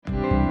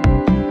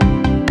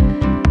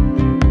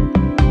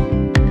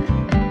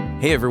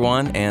Hey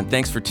everyone, and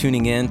thanks for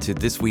tuning in to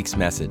this week's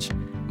message.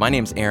 My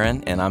name's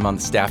Aaron, and I'm on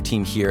the staff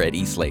team here at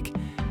Eastlake.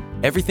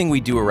 Everything we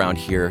do around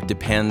here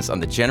depends on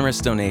the generous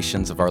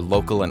donations of our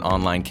local and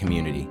online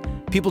community.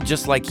 People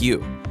just like you,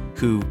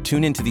 who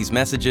tune into these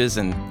messages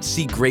and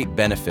see great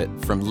benefit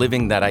from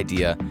living that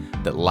idea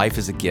that life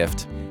is a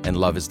gift and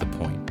love is the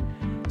point.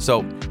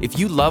 So, if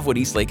you love what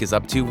Eastlake is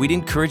up to, we'd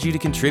encourage you to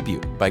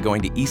contribute by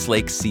going to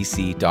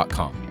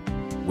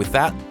eastlakecc.com. With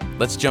that,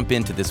 let's jump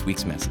into this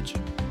week's message.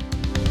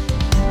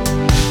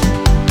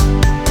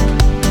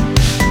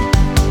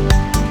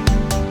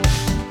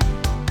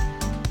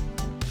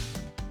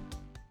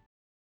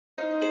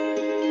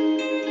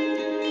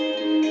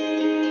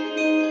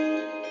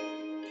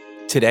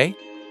 Today,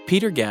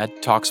 Peter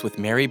Gadd talks with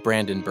Mary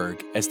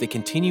Brandenburg as they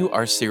continue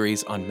our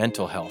series on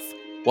mental health.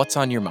 What's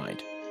on your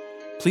mind?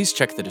 Please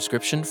check the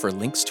description for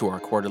links to our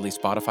quarterly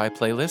Spotify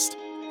playlist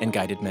and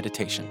guided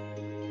meditation.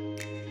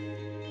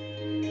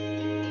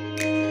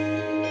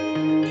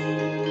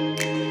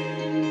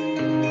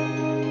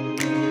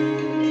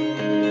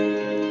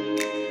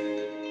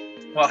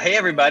 Well, hey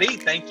everybody,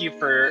 thank you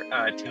for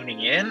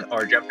tuning in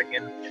or jumping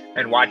in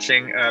and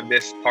watching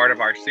this part of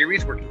our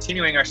series. We're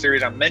continuing our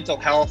series on mental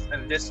health,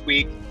 and this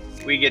week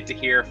we get to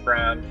hear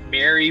from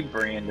Mary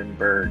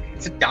Brandenburg.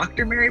 Is it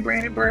Dr. Mary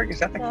Brandenburg? Is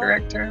that the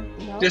correct term?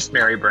 No. Just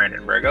Mary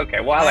Brandenburg.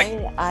 Okay, well,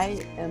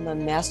 I am a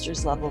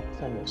master's level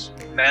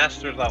clinician.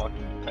 Master's level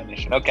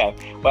clinician. Okay,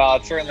 well,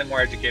 it's certainly more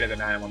educated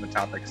than I am on the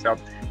topic. So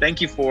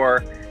thank you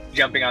for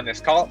jumping on this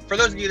call. For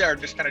those of you that are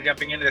just kind of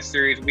jumping into this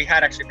series, we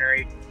had actually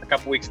Mary a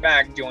couple weeks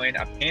back join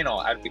a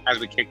panel as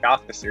we kicked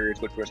off the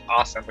series, which was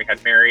awesome. We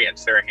had Mary and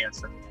Sarah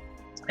Hansen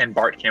and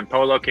Bart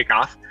Campolo kick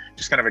off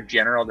just kind of a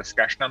general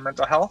discussion on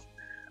mental health.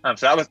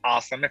 So that was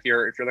awesome. If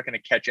you're looking to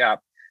catch up,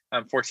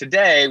 for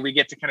today, we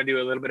get to kind of do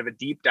a little bit of a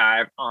deep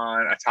dive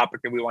on a topic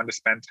that we wanted to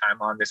spend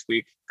time on this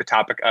week, the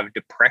topic of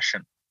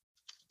depression.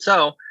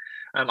 So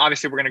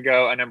obviously, we're going to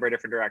go a number of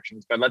different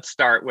directions, but let's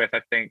start with,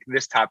 I think,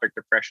 this topic,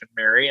 depression,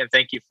 Mary. And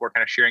thank you for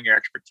kind of sharing your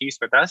expertise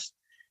with us.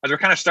 As we're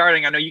kind of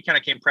starting, I know you kind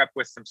of came prepped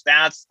with some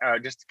stats,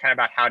 just kind of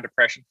about how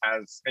depression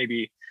has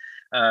maybe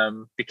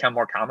become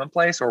more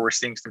commonplace, or we're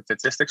seeing some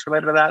statistics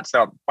related to that.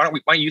 So why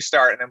don't you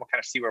start, and then we'll kind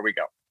of see where we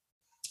go.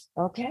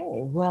 Okay,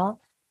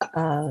 well,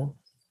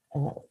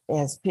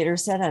 as Peter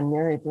said, I'm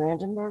Mary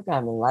Brandenburg.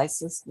 I'm a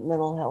licensed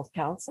mental health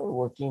counselor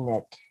working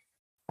at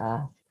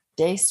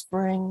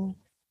Dayspring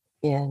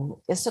in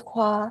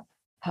Issaquah.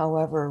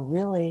 However,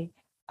 really,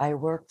 I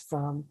work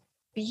from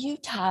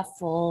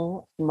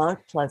beautiful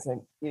Mount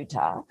Pleasant,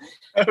 Utah.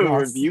 Oh,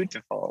 Yes.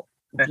 Beautiful.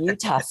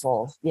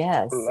 Beautiful,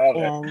 yes. Love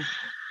it.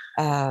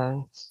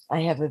 And I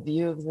have a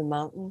view of the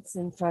mountains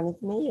in front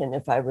of me. And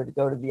if I were to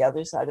go to the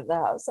other side of the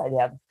house, I'd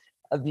have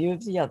a view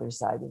of the other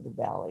side of the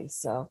valley.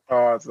 So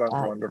It sounds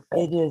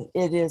wonderful.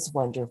 It is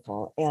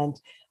wonderful. And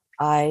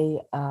I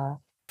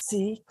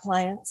see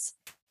clients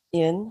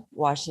in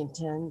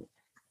Washington,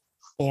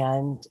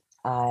 and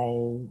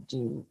I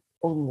do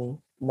only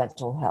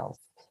mental health.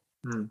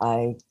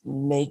 I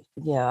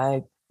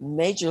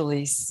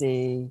majorly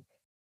see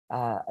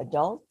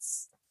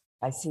adults.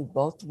 I see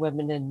both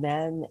women and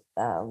men,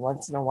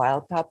 once in a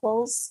while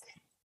couples,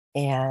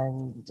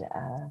 and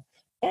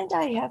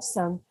I have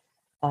some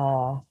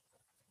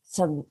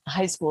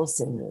high school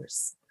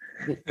seniors,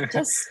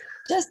 just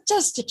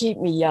to keep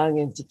me young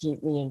and to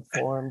keep me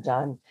informed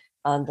on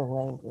the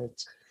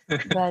language.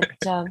 But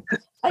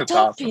I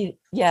told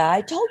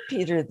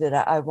Peter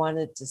that I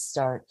wanted to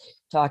start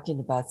talking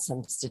about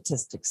some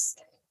statistics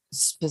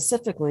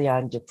specifically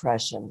on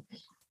depression.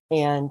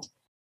 And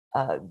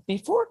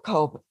before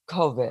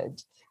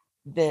COVID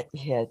that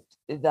hit,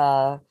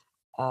 the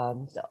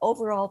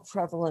overall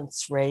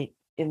prevalence rate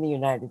in the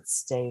United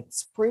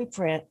States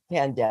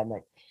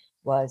pre-pandemic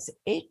was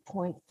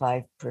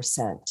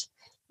 8.5%.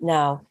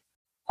 Now,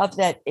 of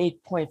that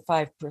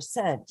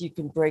 8.5%, you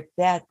can break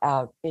that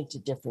out into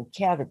different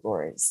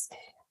categories.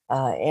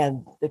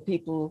 And the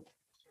people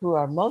who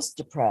are most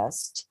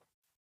depressed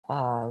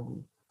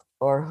or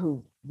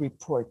who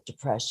report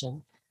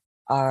depression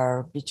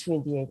are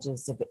between the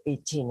ages of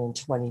 18 and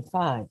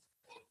 25.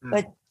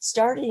 But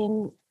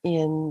starting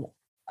in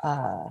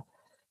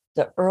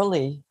the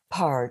early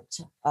part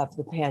of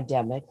the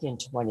pandemic in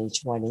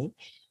 2020,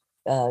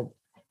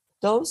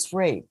 those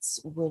rates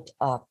went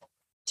up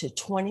to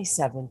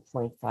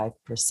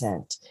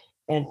 27.5%.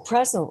 And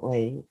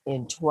presently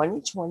in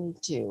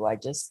 2022, I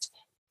just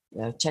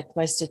checked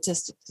my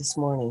statistics this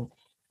morning,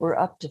 we're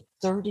up to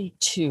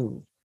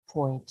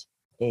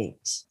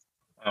 32.8.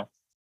 Wow.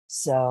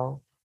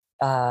 So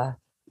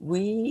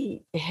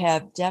we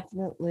have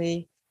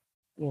definitely,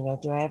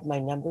 do I have my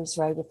numbers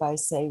right if I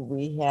say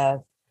we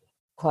have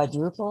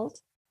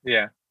quadrupled?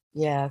 Yeah.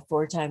 Yeah,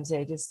 4 times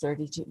 8 is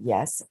 32.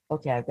 Yes.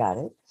 Okay, I've got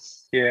it.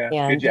 Yeah,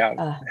 And, good job.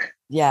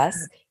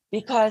 Yes,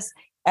 because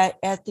there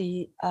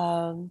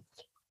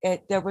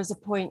was a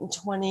point in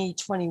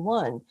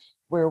 2021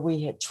 where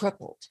we had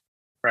tripled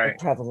the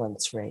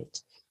prevalence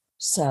rate.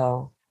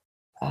 So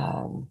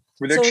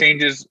Were there So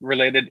changes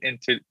related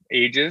into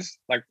ages,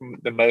 like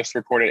the most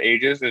reported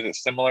ages? Is it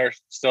similar,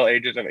 still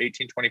ages of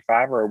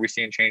 1825, or are we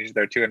seeing changes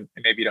there too? And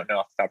maybe you don't know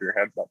off the top of your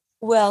head, but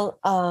well,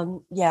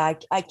 yeah,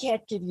 I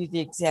can't give you the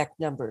exact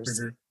numbers,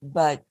 Mhm.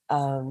 but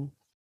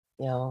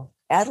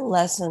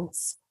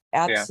adolescence,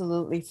 Yeah,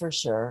 absolutely for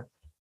sure.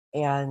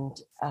 And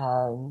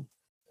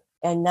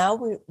now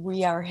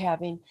we are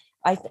having,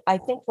 I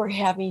think we're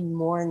having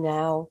more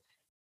now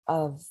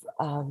of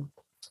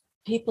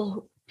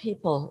people,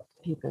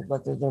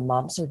 whether they're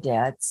moms or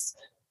dads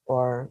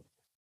or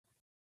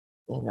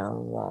you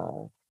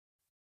know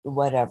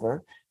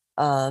whatever,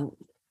 um,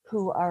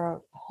 who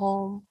are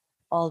home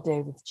all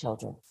day with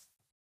children.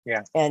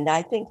 yeah, And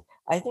I think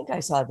I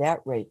saw that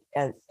rate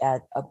at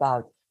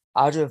about,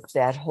 out of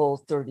that whole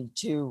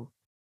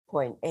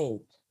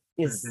 32.8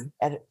 is hmm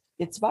at,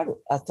 it's about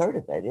a third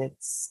of it.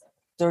 It's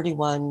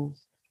 31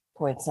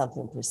 point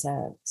something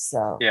percent.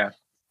 So yeah,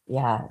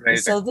 yeah,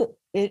 amazing. so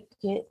it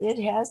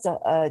has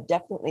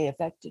definitely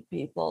affected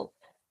people.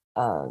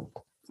 Um,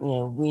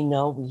 we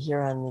know, we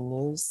hear on the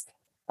news,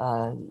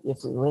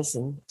 if we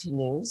listen to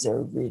news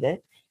or read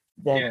it,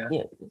 that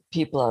Yeah,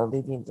 people are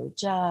leaving their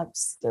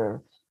jobs,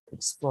 they're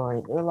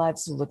exploring their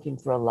lives, looking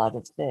for a lot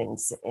of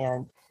things,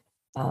 and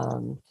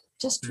um,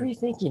 just Mm.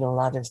 rethinking a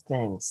lot of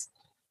things.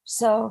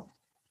 So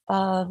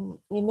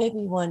you may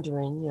be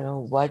wondering,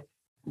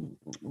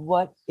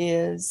 what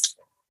is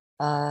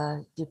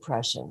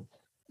depression?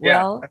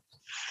 Yeah, Well,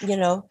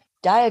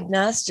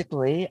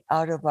 diagnostically,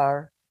 out of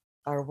our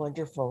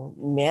wonderful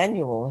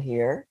manual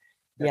here,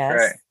 that's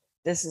right. yes,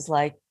 this is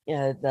like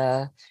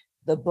the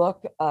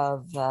book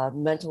of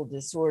mental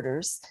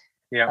disorders.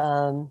 Yeah,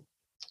 Um,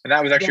 and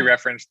that was actually there,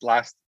 referenced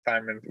last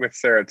time with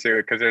Sarah too,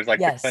 because there's like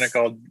the yes,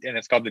 clinical, and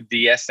it's called the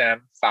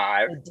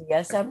DSM-5, the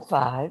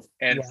DSM-5,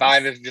 and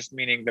five yes. is just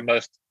meaning the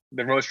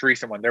most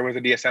recent one. There was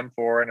a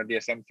DSM-4 and a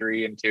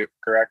DSM-3 and two,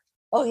 correct?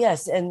 Oh,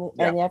 yes, and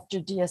Yeah. after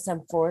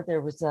DSM-4,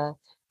 there was uh,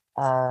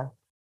 a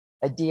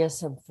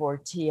DSM-4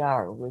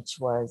 TR, which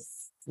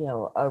was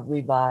a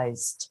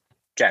revised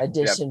Okay. Yep.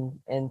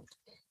 edition, and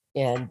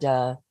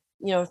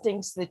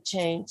things that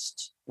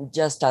changed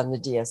just on the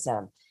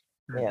DSM,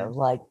 hmm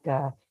like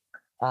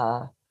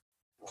uh,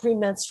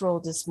 premenstrual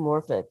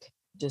dysmorphic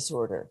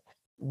disorder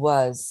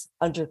was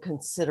under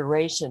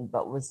consideration,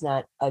 but was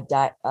not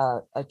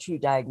a true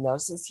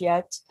diagnosis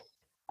yet,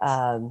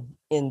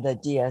 in the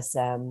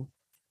DSM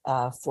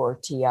 4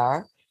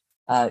 TR.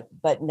 Mm.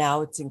 But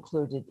now it's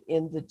included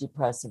in the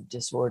depressive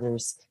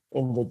disorders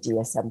in the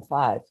DSM-5,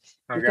 I got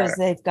because it.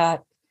 they've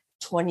got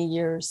 20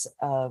 years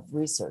of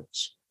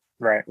research,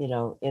 Right.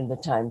 in the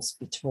times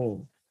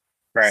between.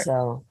 Right.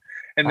 So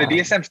And the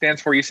DSM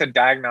stands for, you said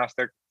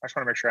diagnostic. I just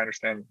want to make sure I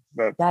understand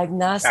the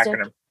diagnostic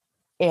acronym.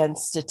 and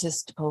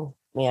statistical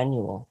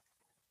manual.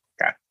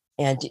 Okay.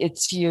 And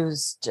it's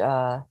used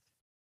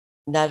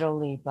not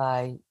only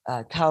by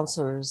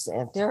counselors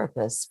and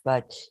therapists,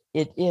 but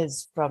it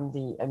is from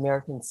the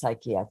American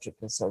Psychiatric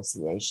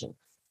Association.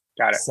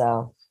 Got it.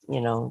 So,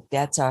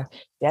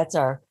 that's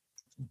our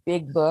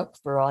big book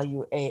for all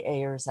you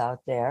AAers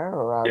out there,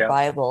 or our Yeah.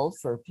 Bible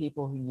for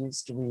people who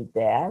used to read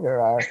that, or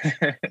our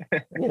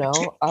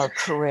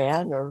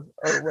Quran, or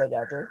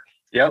whatever.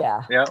 Yep.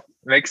 Yeah, Yep.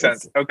 Makes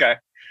it's sense. Okay.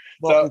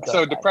 what So we go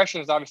so by. depression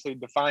is obviously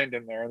defined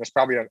in there, and there's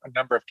probably a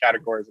number of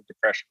categories of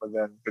depression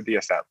within the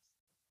DSM.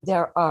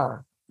 There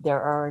are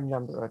a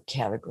number of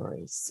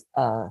categories.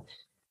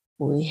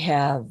 We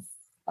have,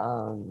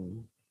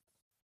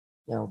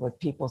 what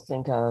people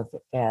think of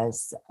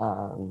as,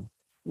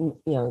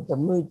 the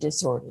mood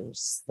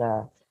disorders.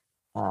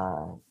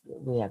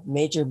 We have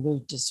major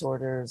mood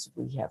disorders.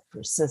 We have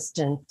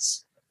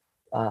persistent,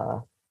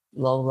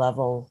 low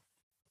level,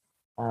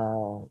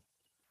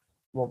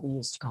 what we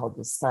used to call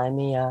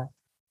dysthymia.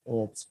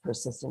 It's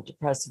persistent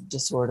depressive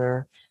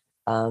disorder.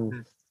 Um,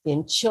 Mhm.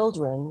 in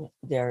children,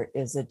 there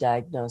is a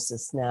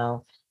diagnosis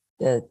now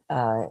that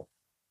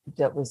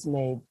was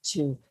made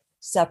to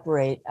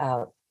separate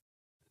out,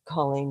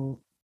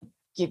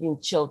 giving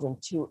children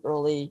too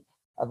early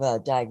of a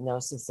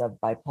diagnosis of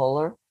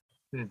bipolar,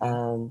 Mhm.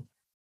 um,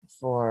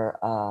 for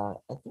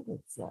I think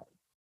it's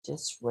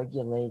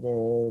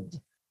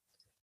dysregulated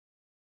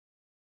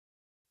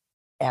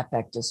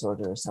affect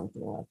disorder or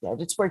something like that.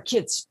 It's where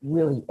kids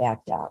really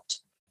act out,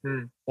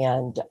 Mm.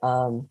 and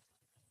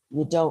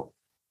you don't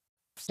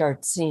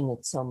start seeing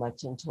it so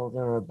much until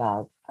they're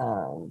about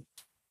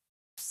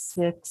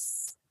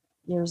 6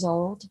 years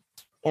old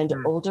and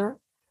Mm. older.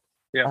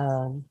 Yeah.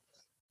 Um,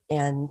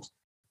 and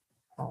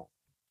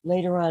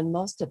later on,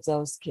 most of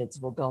those kids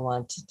will go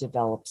on to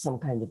develop some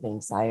kind of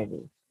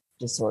anxiety Oh,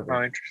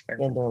 disorder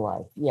interesting. in their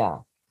life. Yeah.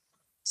 Mm.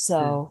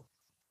 So,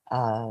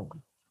 uh,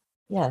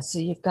 yeah. So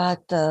you've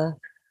got the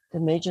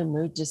major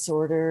mood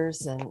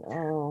disorders, and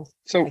I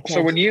So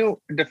can't. when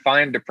you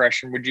define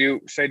depression, would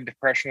you say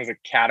depression is a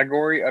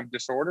category of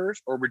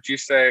disorders, or would you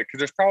say, because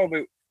there's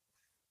probably,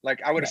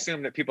 like, I would Yeah.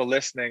 assume that people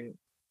listening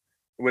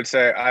would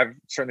say I've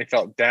certainly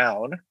felt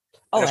down, and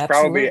Oh, it's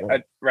probably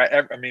absolutely. right.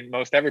 I mean,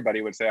 most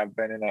everybody would say I'm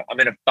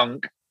in a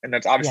funk, and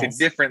that's obviously Yes.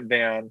 different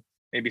than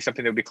maybe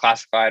something that would be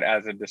classified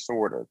as a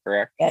disorder,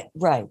 correct?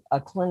 Right, a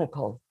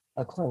clinical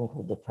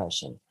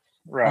depression.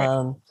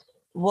 Right.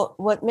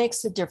 What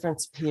makes the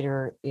difference,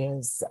 Peter,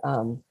 is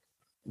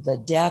the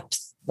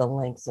depth, the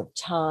length of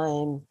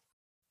time,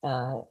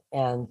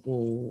 and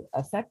the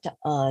effect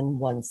on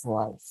one's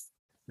life.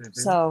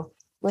 So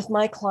with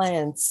my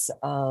clients,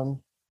 I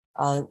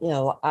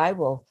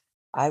will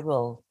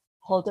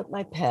hold up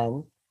my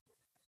pen,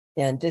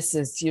 and this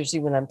is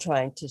usually when I'm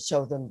trying to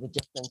show them the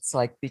difference,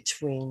 like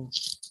between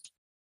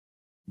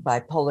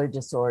bipolar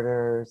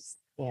disorders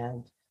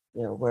and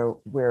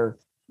where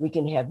we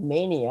can have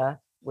mania,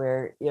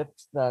 where if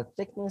the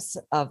thickness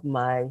of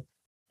my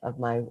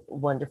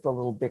wonderful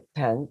little big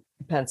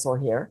pencil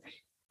here,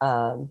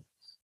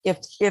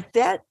 if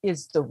that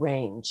is the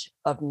range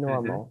of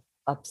normal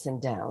ups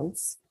and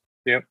downs,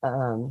 Yep.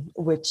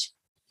 Which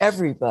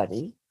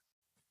everybody,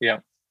 Yeah.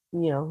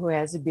 Who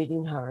has a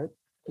beating heart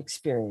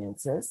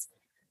experiences,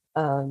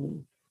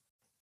 bipolar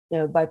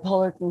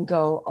can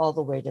go all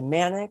the way to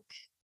manic,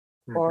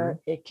 or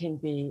it can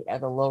be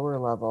at a lower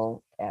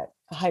level at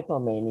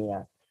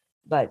hypomania.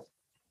 But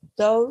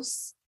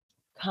those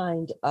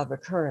kind of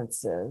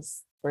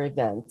occurrences or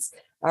events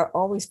are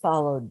always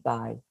followed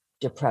by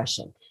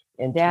depression.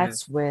 And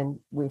that's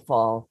when we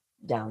fall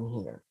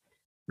down here.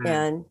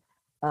 And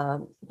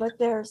but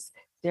there's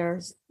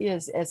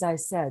is, as I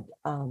said,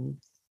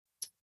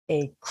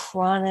 a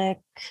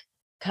chronic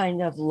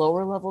kind of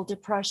lower level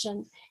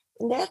depression.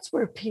 And that's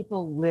where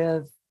people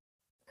live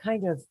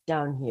kind of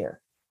down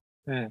here.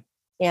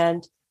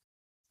 And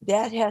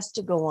that has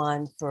to go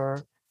on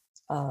for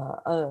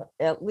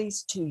at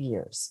least 2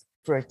 years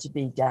for it to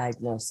be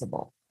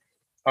diagnosable.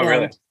 Oh,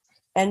 really?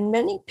 And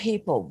many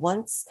people,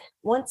 once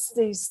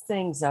these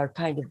things are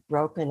kind of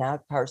broken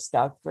out, parsed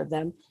out for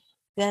them,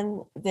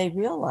 then they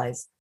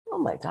realize, oh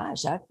my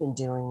gosh, I've been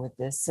dealing with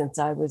this since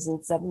I was in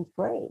 7th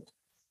grade.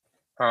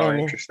 Oh, and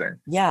interesting.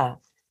 Yeah.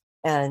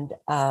 And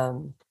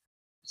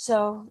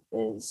so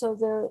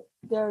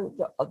there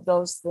are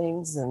those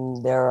things,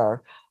 and there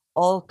are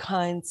all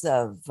kinds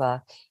of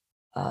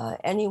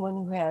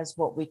anyone who has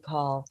what we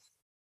call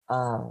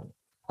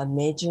a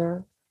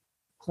major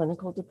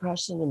clinical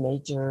depression, a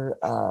major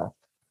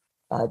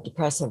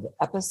depressive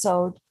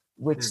episode,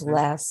 which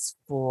lasts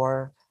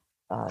for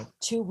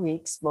 2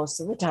 weeks. Most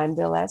of the time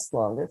they last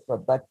longer,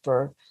 but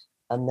for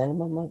a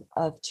minimum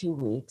of 2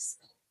 weeks,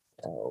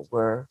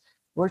 we're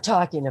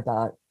talking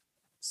about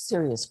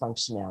serious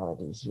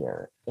functionality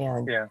here.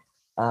 And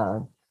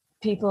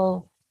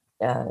people,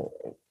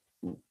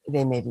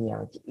 they maybe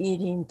aren't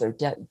eating,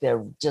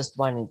 they're just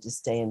wanting to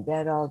stay in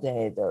bed all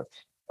day, they're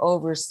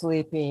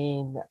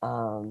oversleeping.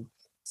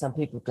 Some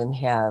people can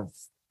have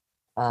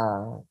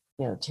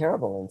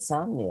terrible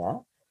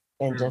insomnia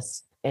and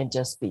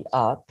just be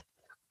up,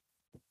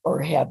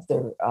 or have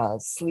their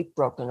sleep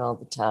broken all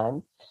the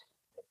time.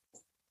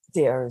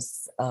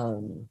 There's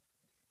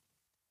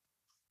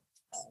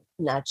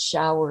not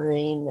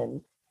showering,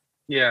 and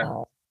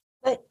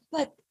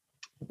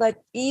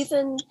but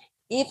even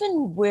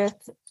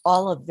with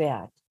all of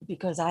that,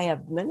 because I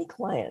have many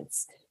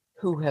clients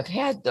who have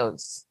had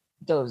those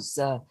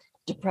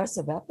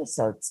depressive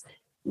episodes,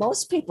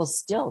 most people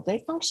still, they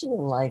function in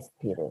life,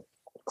 Peter.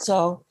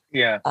 So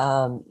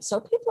so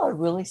people are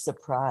really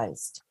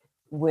surprised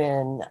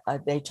when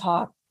they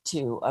talk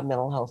to a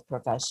mental health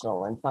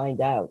professional and find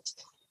out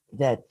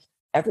that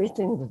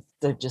everything that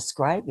they're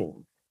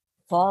describing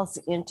falls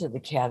into the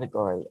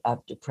category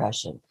of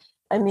depression.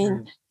 I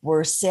mean,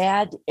 we're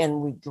sad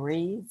and we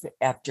grieve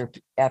after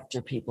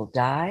people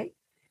die.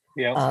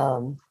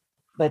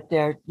 But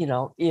there,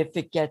 if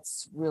it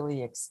gets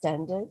really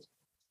extended,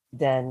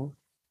 then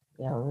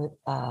and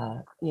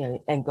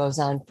goes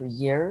on for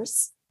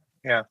years.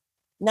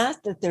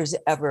 Not that there's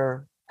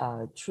ever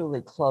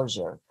truly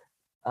closure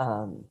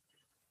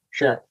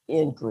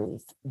in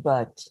grief,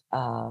 but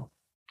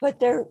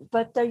there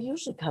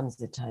usually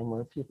comes a time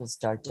where people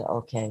start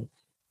to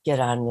get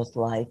on with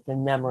life,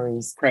 and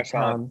memories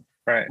become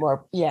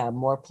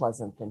more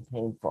pleasant than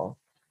painful.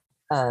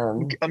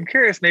 I'm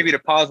curious maybe to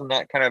pause on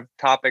that kind of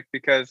topic,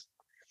 because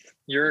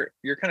you're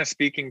kind of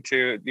speaking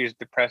to these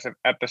depressive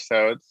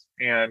episodes,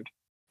 and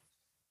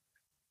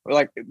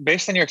like,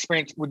 based on your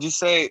experience, would you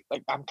say,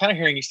 like, I'm kind of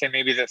hearing you say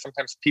maybe that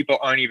sometimes people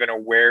aren't even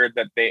aware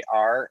that they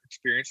are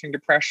experiencing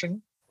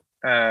depression,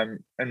 and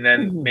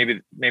then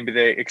maybe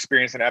they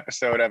experience an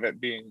episode of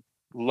it being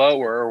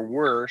lower or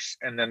worse,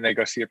 and then they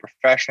go see a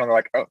professional. They're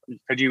like, oh,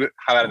 could you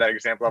highlight that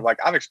example of, like,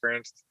 I've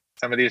experienced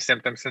some of these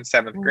symptoms since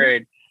 7th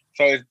grade.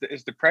 So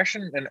is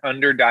depression an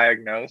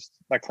underdiagnosed,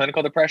 like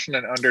clinical depression,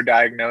 an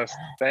underdiagnosed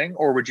thing?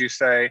 Or would you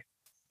say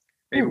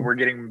maybe we're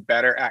getting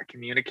better at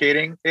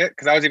communicating it?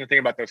 Because I was even thinking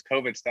about those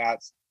COVID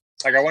stats.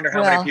 Like, I wonder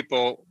how many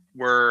people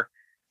were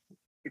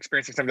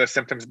experiencing some of those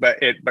symptoms, but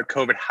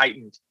COVID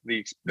heightened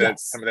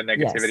some of the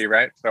negativity,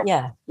 right? So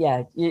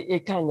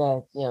it kind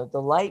of,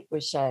 the light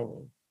was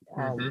shining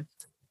on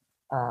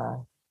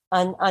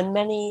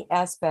many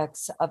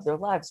aspects of their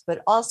lives,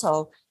 but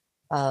also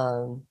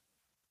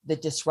the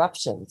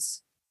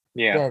disruptions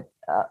that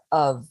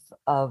of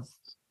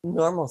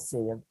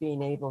normalcy of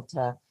being able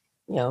to,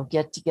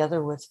 get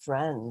together with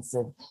friends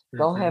and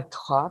go have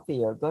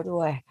coffee or go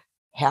to a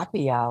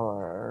happy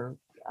hour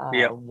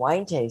or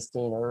wine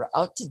tasting or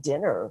out to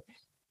dinner,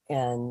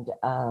 and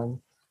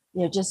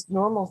just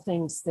normal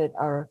things that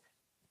are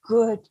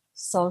good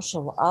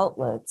social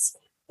outlets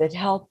that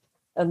help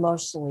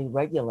emotionally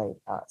regulate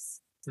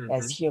us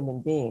as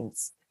human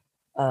beings.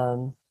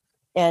 And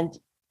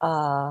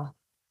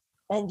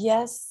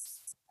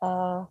yes,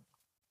 I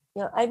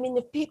mean,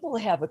 if people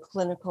have a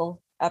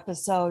clinical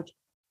episode,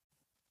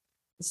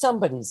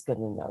 somebody's going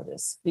to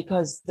notice,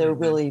 because they're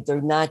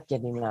not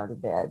getting out of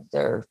bed.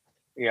 They're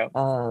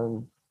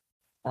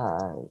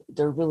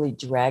really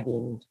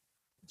dragging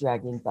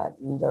butt,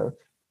 and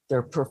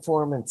their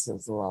performance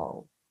is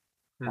low,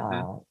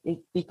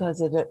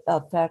 because it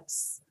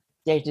affects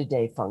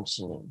day-to-day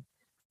functioning.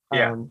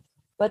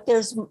 But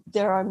you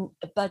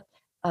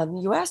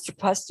asked a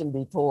question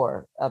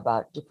before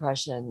about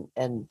depression,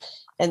 and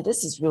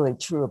this is really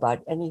true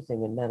about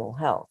anything in mental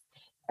health.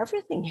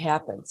 Everything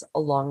happens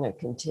along a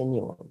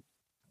continuum,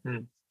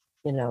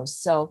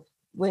 so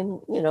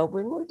when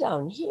we're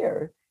down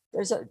here,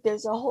 there's a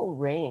whole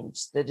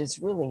range that is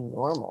really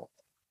normal.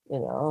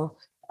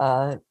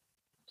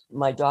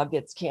 My dog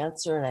gets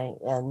cancer,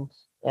 and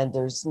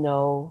there's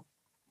no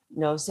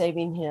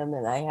saving him,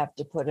 and I have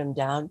to put him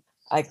down.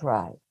 I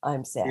cry,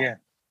 I'm sad,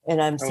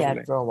 and I'm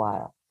sad for a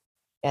while,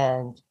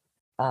 and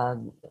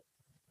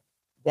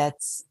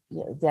that's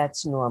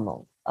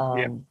normal.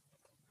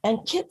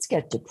 And kids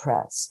get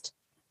depressed,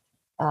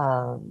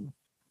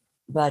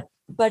 but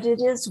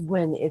it is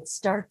when it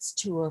starts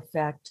to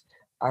affect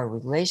our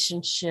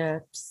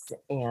relationships,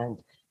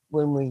 and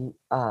when we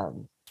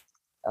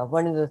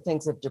one of the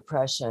things of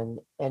depression,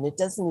 and it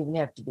doesn't even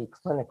have to be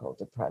clinical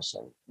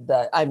depression,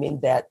 that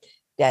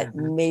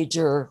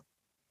major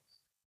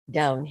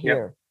down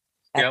here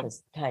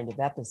kind of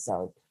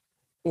episode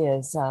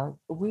is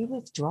we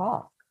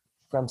withdraw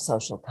from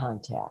social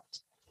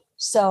contact.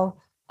 So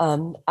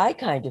I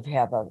kind of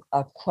have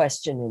a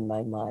question in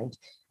my mind.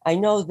 I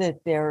know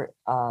that there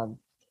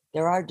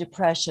are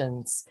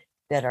depressions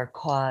that are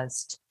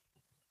caused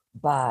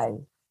by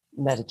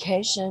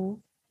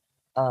medication.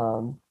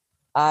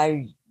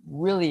 I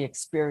really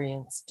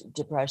experienced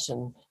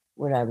depression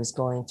when I was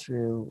going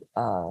through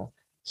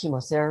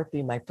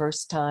chemotherapy my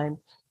first time.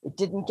 It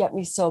didn't get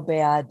me so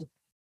bad,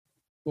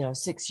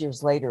 6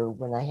 years later,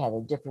 when I had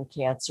a different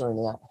cancer and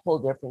a whole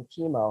different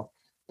chemo,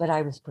 but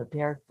I was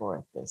prepared for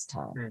it this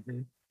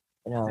time.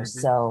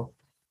 So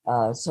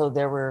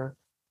there were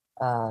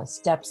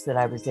steps that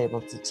I was able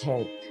to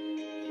take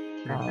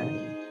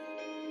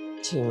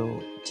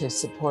to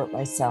support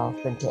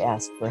myself and to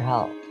ask for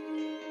help.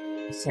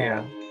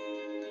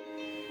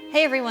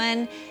 Hey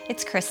everyone,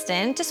 it's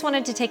Kristen. Just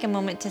wanted to take a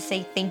moment to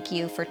say thank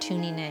you for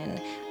tuning in.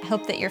 I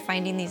hope that you're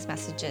finding these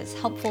messages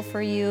helpful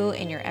for you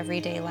in your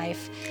everyday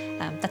life.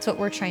 That's what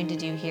we're trying to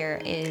do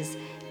here, is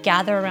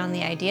gather around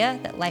the idea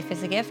that life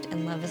is a gift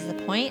and love is the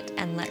point,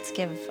 and let's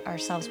give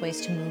ourselves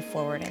ways to move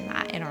forward in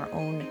that in our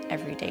own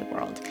everyday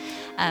world.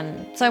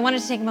 So I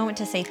wanted to take a moment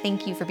to say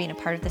thank you for being a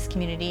part of this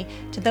community.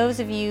 To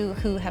those of you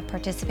who have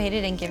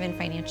participated and given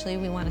financially,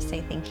 we want to say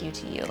thank you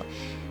to you.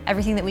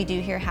 Everything that we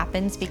do here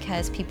happens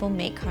because people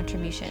make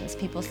contributions.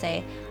 People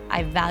say,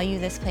 I value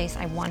this place,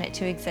 I want it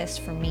to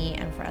exist for me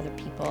and for other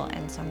people,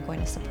 and so I'm going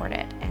to support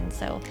it. And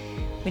so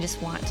we just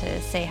want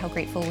to say how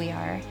grateful we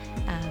are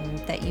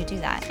that you do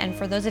that. And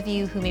for those of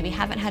you who maybe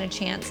haven't had a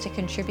chance to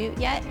contribute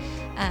yet,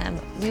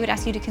 we would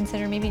ask you to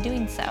consider maybe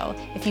doing so.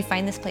 If you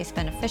find this place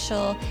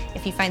beneficial,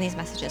 if you find these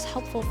messages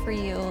helpful for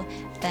you,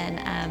 then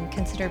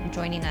consider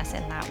joining us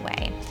in that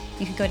way.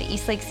 You can go to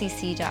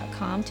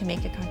eastlakecc.com to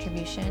make a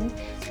contribution,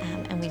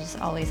 and we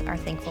just always are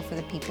thankful for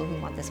the people who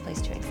want this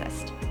place to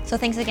exist. So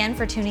thanks again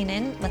for tuning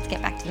in. Let's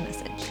get back to the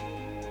message.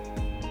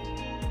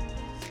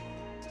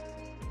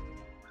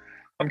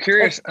 I'm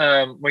curious,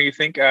 when you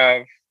think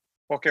of,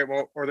 okay,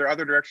 well, are there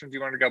other directions you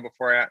want to go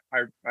before I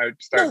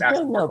start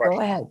asking more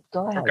questions?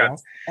 Go ahead. Okay.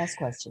 Ask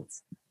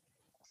questions.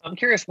 I'm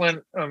curious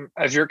when,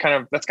 as you're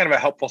that's kind of a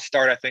helpful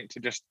start, I think,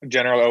 to just a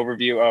general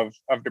overview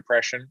of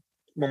depression.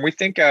 When we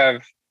think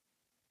of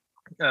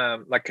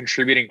like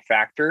contributing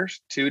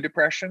factors to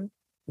depression,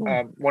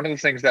 one of the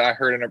things that I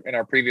heard in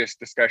our previous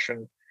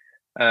discussion,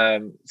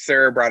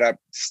 Sarah brought up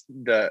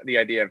the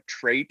idea of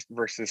trait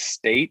versus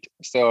state.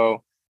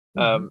 So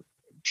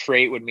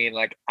trait would mean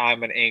like,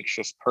 I'm an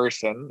anxious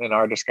person in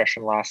our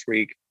discussion last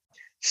week.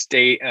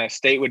 State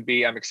would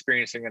be, I'm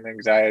experiencing an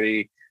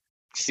anxiety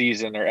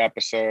season or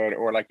episode,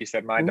 or like you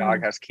said, my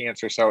dog has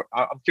cancer. So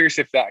I'm curious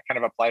if that kind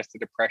of applies to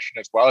depression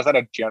as well. Is that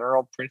a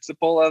general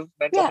principle of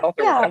mental health?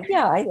 I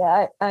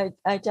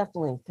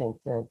definitely think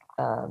that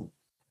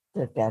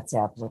that's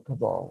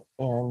applicable.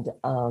 And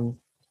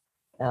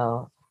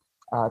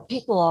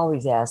people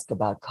always ask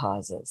about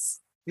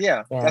causes.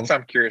 Yeah, that's what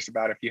I'm curious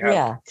about, if you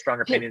have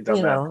strong opinions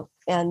on that.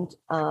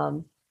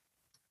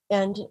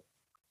 And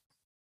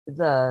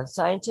the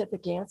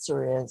scientific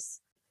answer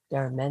is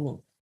there are many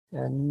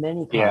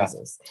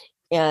causes.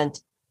 And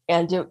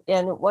it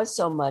was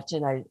so much,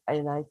 and I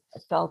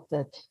felt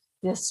that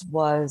this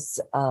was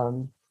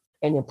an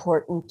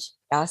important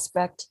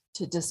aspect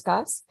to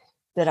discuss,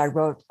 that I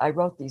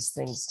wrote these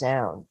things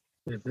down.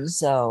 Mm-hmm.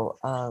 So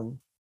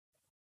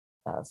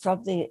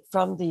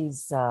from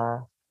these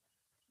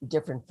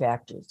different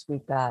factors,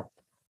 we've got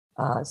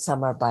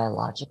some are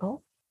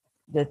biological,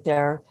 that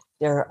there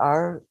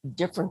are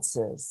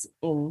differences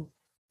in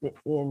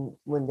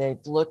when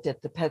they've looked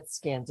at the PET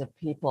scans of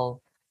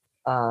people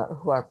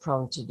who are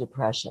prone to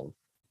depression.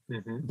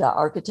 Mm-hmm. The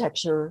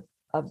architecture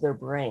of their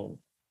brain,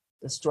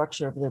 the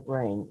structure of their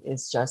brain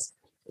is just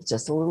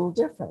a little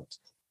different.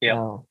 Yeah. You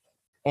know?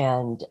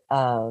 And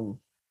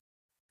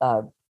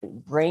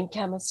brain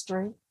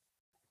chemistry,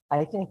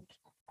 I think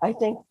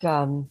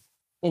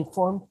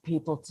informed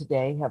people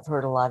today have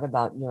heard a lot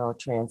about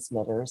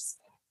neurotransmitters,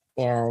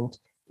 and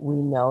we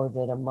know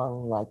that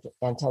among like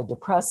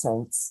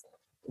antidepressants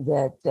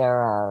that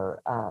there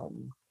are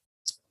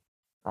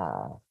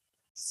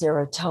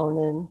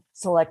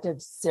selective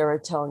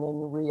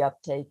serotonin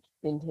reuptake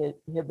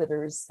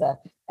inhibitors, the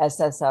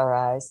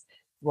SSRIs.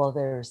 Well,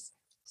 there's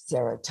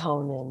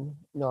serotonin,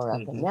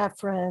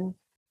 norepinephrine.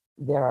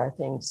 There are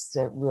things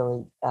that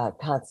really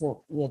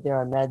there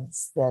are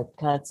meds that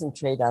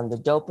concentrate on the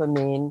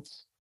dopamine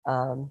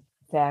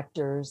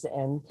factors,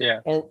 and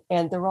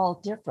they're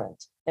all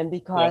different. And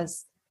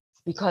because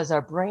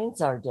our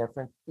brains are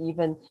different,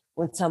 even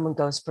when someone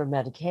goes for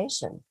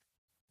medication,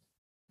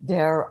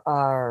 there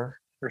are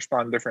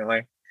respond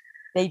differently.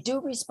 They do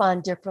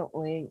respond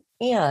differently,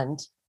 and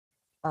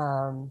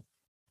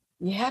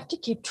you have to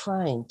keep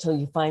trying till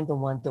you find the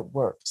one that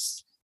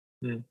works.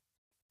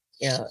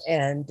 Yeah,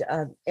 and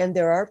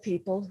there are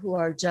people who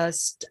are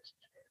just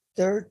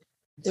their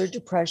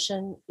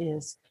depression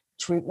is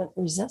treatment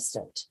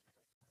resistant.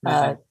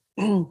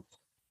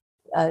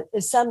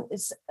 Some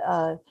is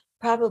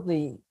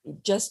probably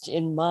just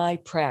in my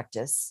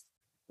practice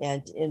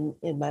and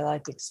in my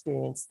life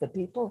experience, the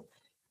people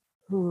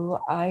who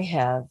I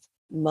have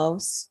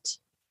most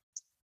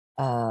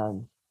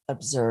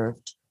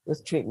observed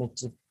with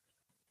treatment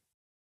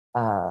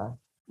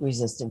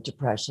resistant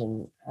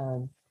depression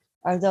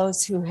are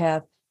those who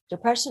have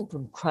depression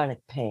from chronic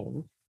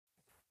pain,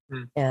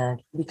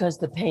 and because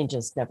the pain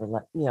just never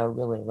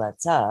really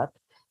lets up,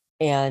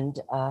 and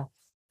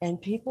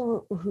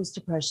people whose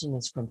depression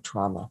is from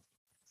trauma,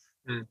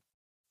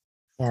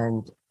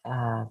 and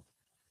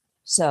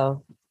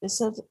so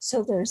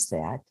there's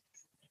that,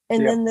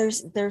 and then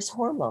there's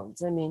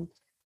hormones. I mean,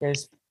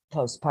 there's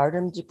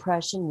postpartum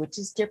depression, which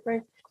is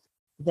different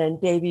than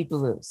baby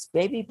blues.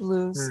 Baby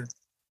blues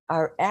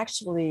are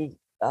actually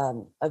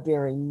a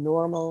very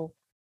normal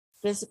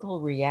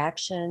physical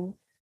reaction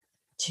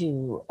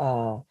to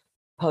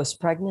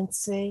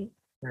post-pregnancy.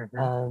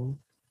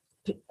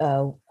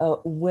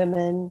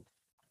 Women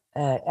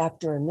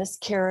after a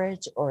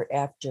miscarriage or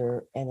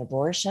after an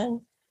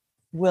abortion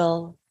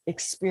will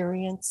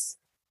experience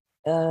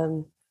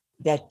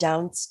that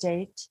down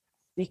state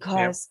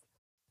because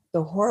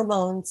the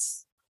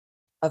hormones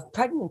of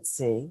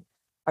pregnancy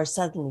are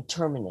suddenly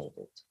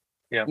terminated,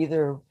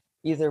 either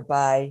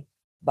by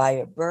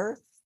a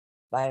birth,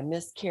 by a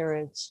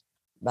miscarriage,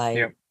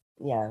 by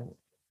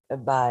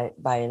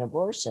an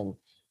abortion,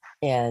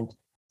 and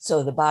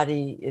so the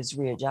body is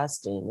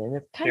readjusting, and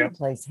it kind of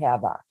plays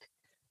havoc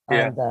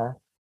on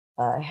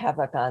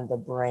the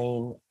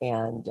brain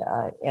and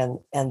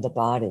the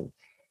body.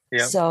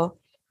 So,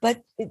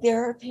 but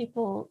there are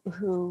people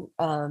who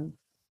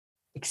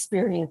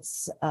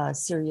experience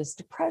serious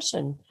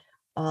depression,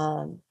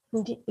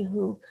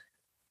 who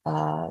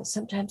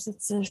sometimes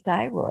it's their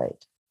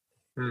thyroid.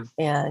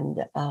 And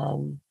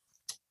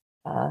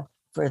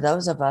for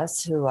those of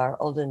us who are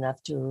old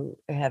enough to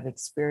have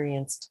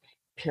experienced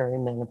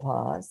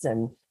perimenopause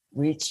and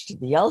reached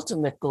the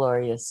ultimate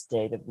glorious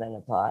state of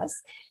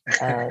menopause,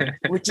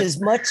 which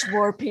is much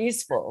more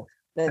peaceful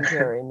than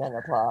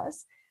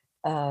perimenopause,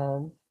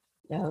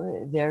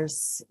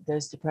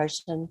 there's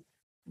depression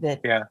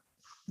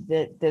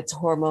that's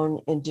hormone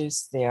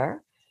induced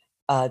there.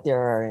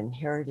 There are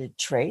inherited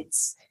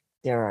traits.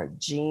 There are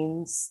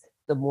genes.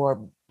 The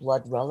more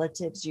blood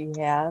relatives you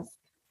have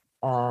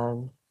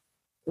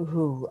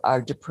who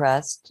are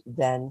depressed,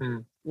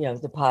 then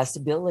the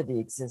possibility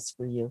exists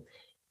for you.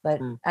 But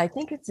I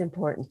think it's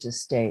important to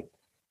state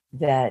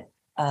that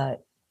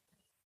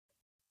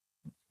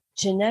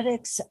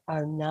genetics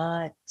are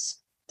not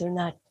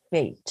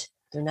fate.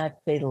 They're not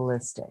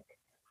fatalistic.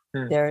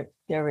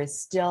 There is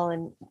still,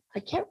 and I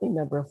can't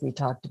remember if we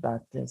talked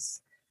about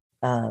this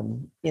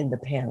in the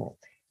panel,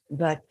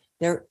 but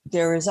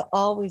there is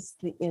always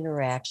the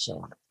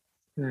interaction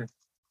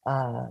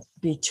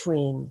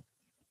between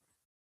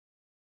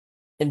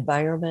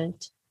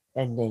environment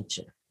and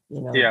nature.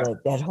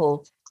 That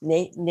whole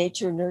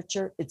nature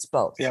nurture. It's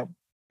both.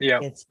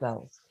 It's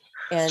both.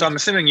 And so I'm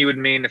assuming you would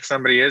mean if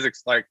somebody is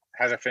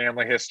has a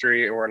family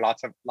history or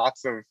lots of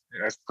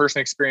as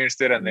person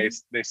experienced it, and they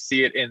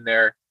see it in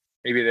their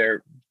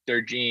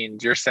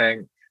genes. You're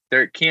saying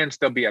there can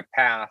still be a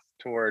path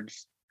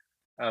towards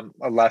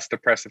a less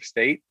depressive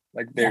state.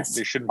 They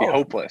shouldn't be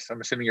hopeless.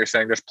 I'm assuming you're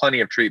saying there's plenty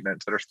of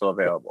treatments that are still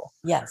available.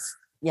 Yes.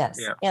 Yes.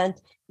 Yeah. And,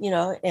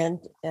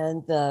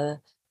 and the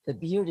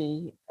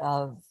beauty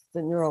of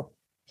the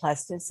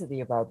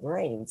neuroplasticity of our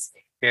brains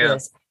Yeah.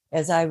 is,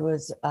 as I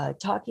was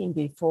talking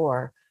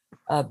before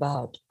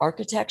about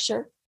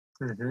architecture,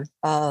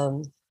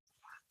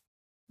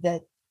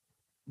 that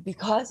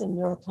because of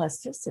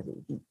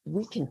neuroplasticity,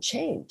 we can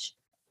change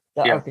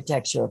the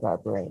architecture of our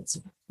brains.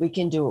 We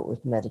can do it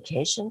with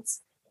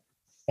medications.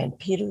 And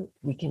Peter,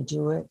 we can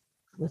do it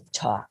with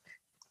talk,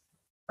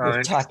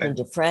 with talking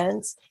to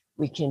friends.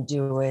 We can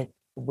do it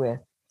with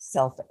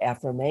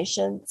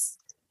self-affirmations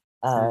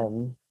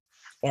and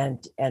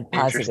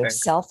positive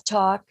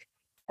self-talk.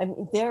 I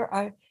mean, there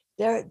are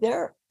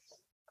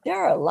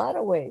a lot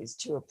of ways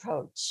to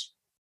approach,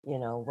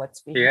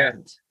 what's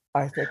behind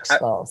our thick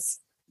skulls.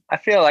 I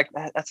feel like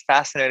that's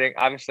fascinating.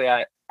 Obviously,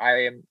 I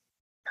am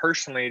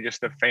personally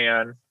just a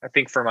fan, I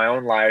think, for my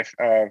own life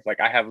of like,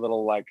 I have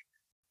little like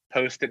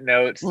Post-it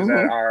notes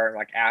that are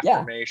like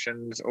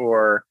affirmations,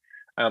 or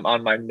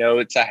on my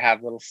notes, I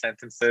have little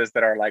sentences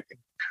that are like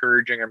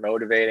encouraging or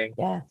motivating.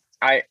 Yeah.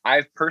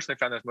 I've personally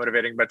found this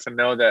motivating, but to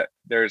know that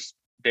there's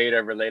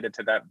data related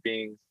to that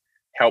being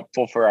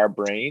helpful for our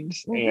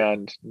brains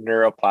and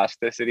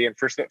neuroplasticity. And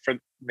for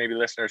maybe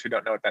listeners who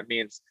don't know what that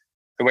means,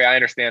 the way I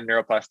understand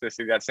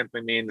neuroplasticity, that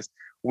simply means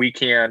we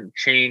can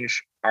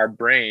change our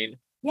brain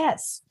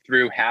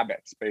through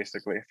habits,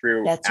 basically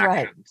through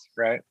actions,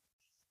 right?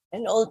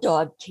 An old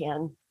dog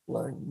can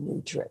learn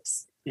new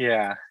tricks.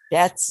 Yeah.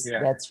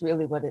 That's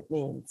really what it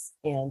means.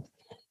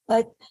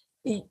 But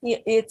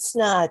it's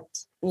not,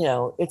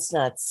 it's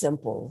not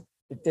simple.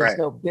 There's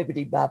no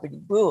bibbity bobbity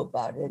boo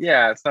about it.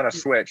 Yeah, it's not a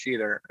switch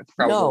either. It's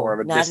probably more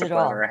of a discipline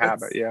or a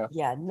habit. Yeah,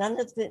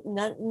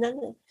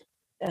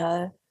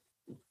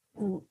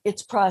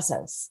 it's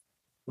process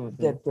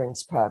that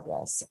brings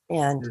progress.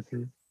 And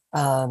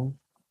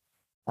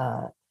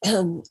I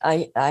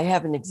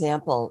have an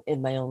example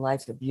in my own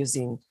life of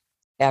using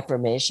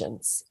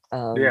affirmations.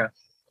 And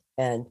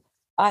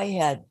I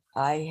had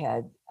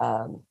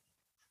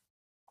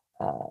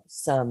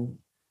some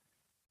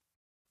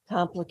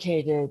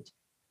complicated,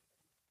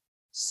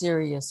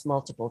 serious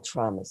multiple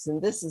traumas,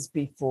 and this is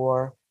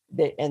before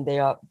they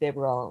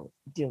were all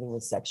dealing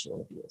with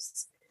sexual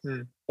abuse.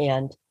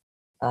 And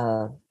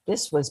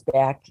this was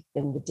back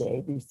in the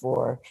day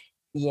before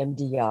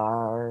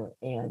EMDR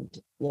and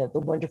the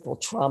wonderful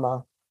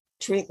trauma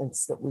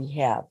treatments that we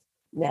have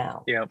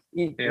now.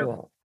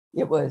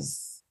 It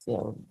was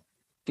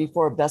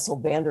before Bessel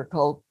van der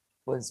Kolk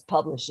was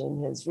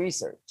publishing his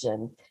research,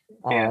 and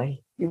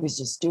he was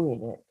just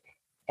doing it.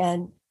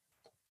 And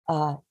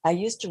I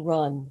used to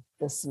run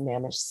the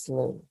Sammamish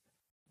Slough.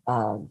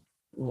 I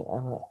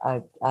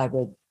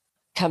would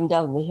come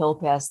down the hill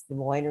past the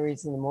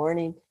wineries in the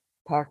morning,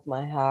 park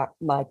my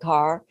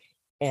car,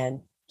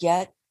 and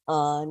get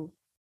on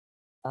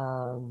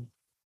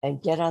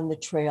the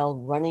trail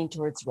running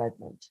towards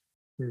Redmond,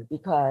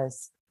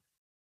 because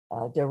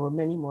there were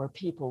many more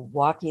people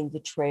walking the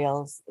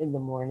trails in the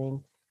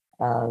morning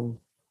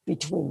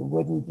between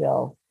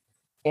Woodinville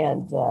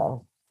and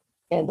the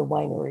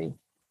winery,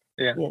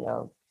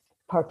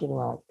 parking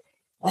lot.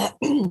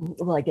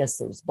 Well, I guess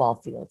there's ball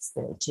fields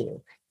there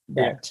too,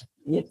 but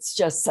it's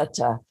just such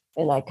an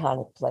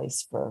iconic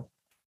place for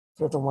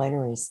the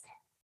wineries.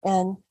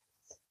 And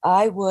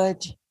I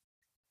would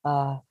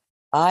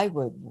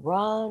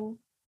run,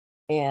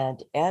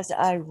 and as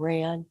I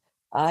ran,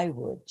 I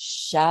would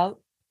shout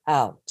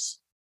out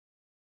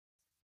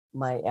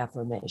my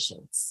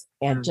affirmations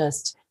and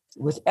just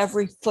with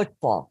every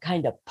football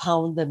kind of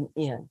pound them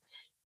in,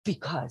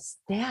 because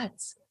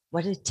that's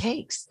what it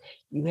takes.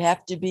 You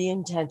have to be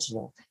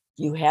intentional.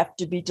 You have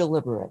to be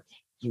deliberate.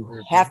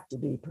 You have to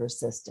be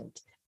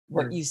persistent.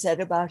 What you said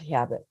about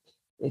habit,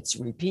 it's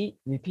repeat,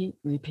 repeat,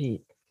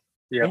 repeat.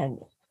 And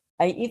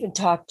I even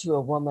talked to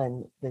a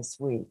woman this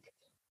week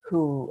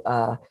who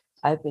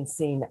I've been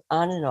seeing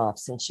on and off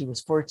since she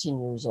was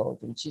 14 years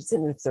old, and she's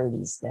in her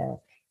 30s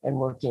now and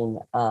working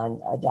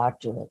on a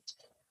doctorate.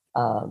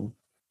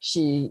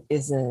 She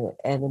is an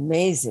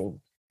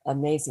amazing,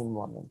 amazing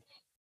woman.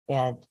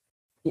 And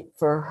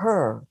for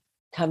her,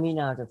 coming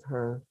out of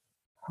her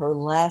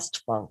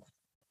last funk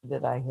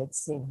that I had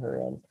seen her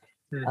in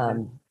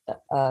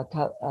a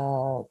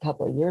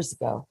couple of years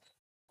ago,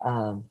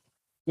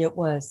 it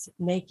was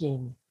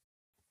making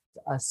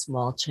a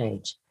small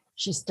change.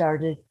 She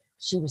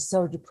was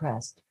so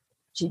depressed.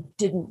 She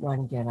didn't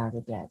want to get out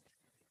of bed.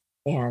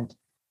 And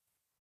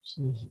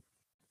she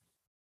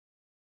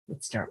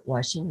would start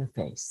washing her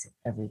face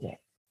every day.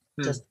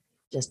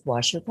 Just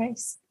wash her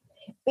face.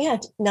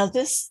 And now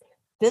this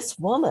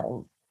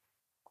woman,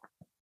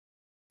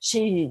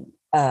 she's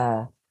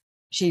a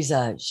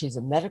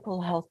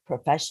medical health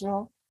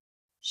professional.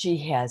 She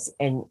has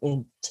an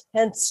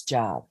intense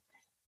job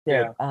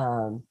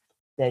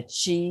that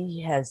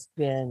she has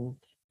been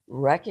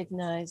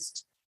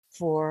recognized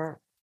for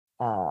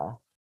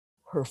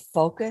her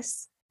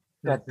focus.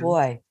 But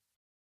boy,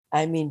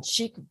 I mean,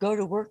 she could go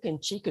to work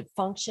and she could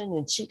function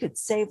and she could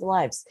save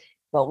lives.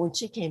 But when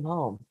she came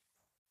home,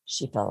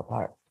 she fell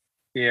apart.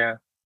 Yeah.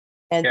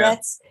 And Yeah.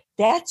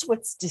 that's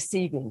what's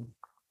deceiving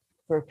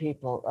for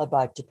people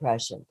about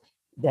depression,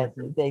 that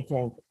Mhm. they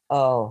think,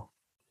 oh,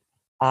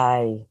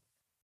 I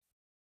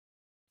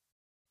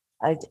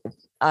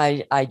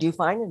I do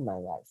fine in my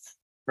life.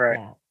 Right.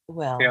 Yeah.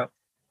 Well, Yeah.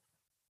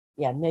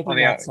 yeah, maybe On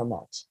the not so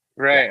much.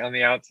 right, on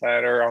the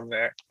outside or on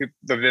the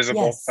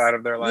visible Yes. side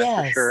of their life,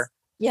 for Yes. sure.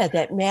 Yeah,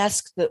 that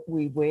mask that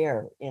we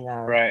wear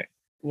Right.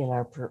 in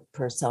our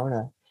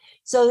persona.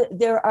 So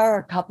there are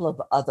a couple of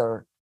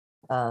other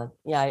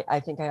I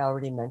think I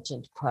already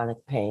mentioned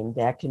chronic pain.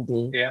 That can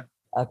be Yeah.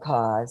 a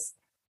cause.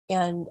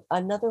 And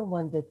another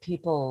one that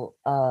people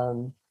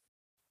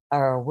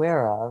are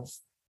aware of,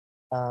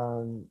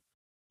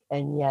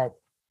 and yet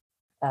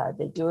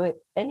they do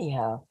it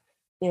anyhow,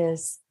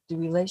 is the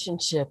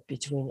relationship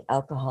between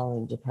alcohol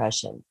and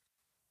depression.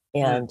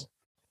 And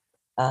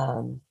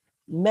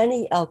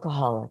many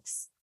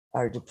alcoholics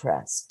are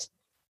depressed.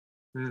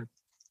 Mm.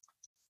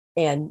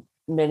 And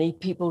many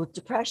people with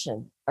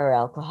depression are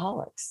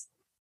alcoholics.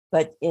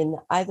 But in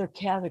either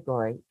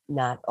category,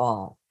 not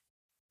all.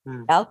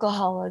 Mm.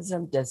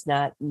 Alcoholism does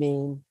not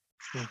mean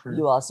Mhm.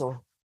 you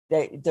also,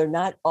 they're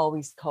not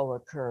always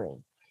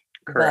co-occurring.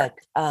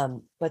 Correct.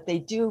 But they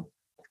do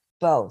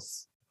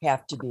both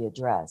have to be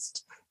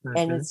addressed.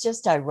 And Mhm. it's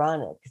just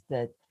ironic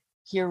that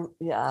here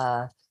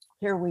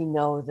here we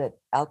know that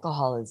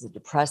alcohol is a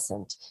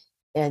depressant,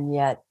 and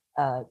yet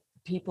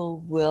people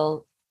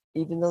will,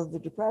 even though they're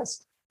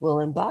depressed, will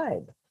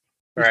imbibe,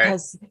 Right.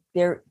 because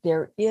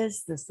there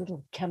is this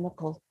little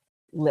chemical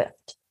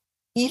lift,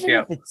 even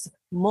Yeah. if it's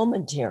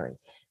momentary.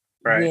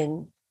 Right.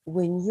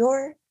 When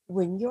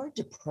you're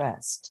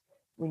depressed,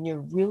 when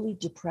you're really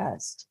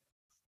depressed,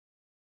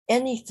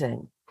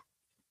 anything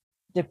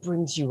that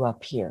brings you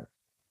up here,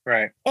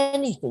 Right.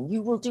 anything,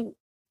 you will do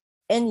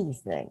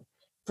anything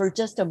for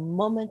just a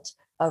moment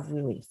of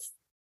relief.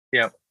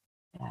 Yeah.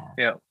 Yeah.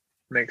 Yeah.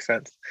 Makes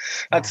sense.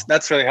 Yeah.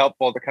 That's really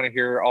helpful to kind of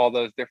hear all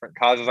those different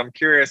causes. I'm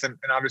curious, and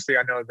obviously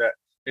I know that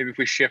maybe if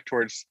we shift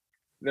towards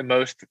the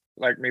most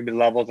like maybe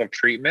levels of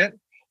treatment.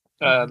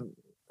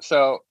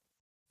 So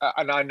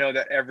and I know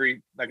that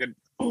every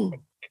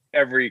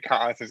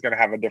cause is going to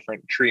have a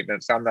different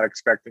treatment. So I'm not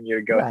expecting you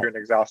to go Right. through an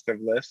exhaustive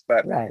list,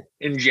 but Right.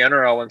 in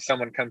general, when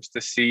someone comes to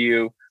see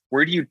you,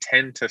 where do you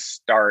tend to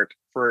start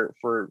for,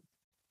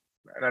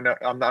 and I know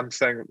I'm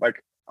saying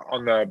like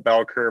on the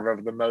bell curve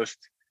of the most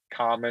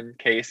common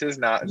cases,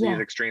 not these Yeah.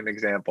 extreme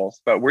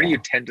examples, but where do you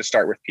Yeah. tend to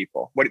start with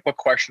people? What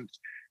questions?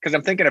 Because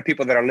I'm thinking of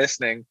people that are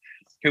listening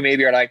who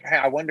maybe are like, hey,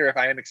 I wonder if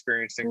I am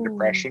experiencing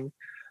depression.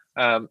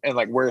 And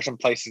like where are some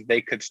places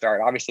they could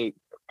start? Obviously,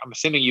 I'm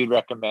assuming you'd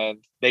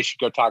recommend they should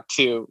go talk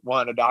to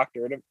a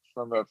doctor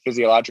from a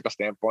physiological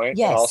standpoint, and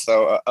Yes.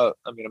 also a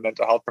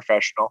mental health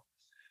professional.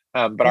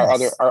 But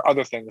Yes. are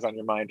other things on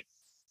your mind?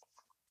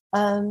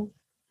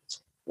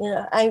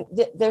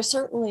 There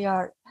certainly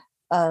are.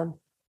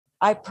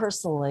 I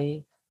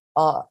personally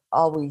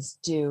always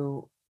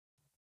do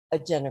a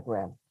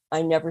genogram.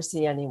 I never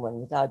see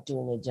anyone without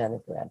doing a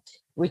genogram,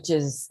 which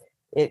is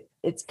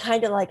it's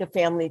kind of like a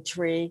family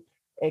tree,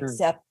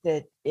 except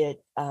that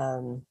it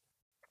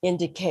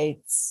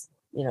indicates,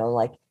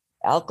 like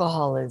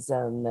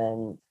alcoholism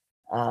and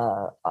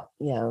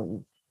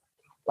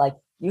like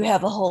you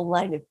have a whole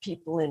line of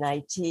people in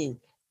IT,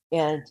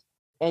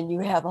 and you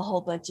have a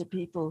whole bunch of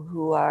people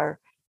who are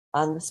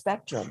on the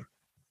spectrum.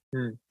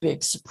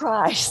 Big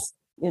surprise,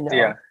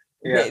 Yeah.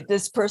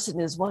 this person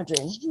is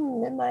wondering,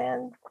 am I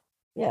on,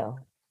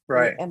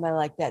 Right. am I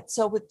like that?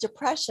 So with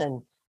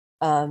depression,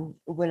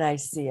 when I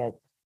see it,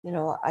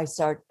 I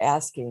start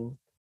asking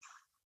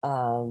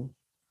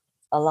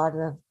a lot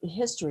of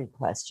history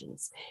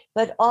questions,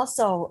 but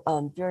also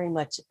very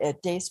much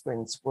at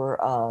Daysprings, we're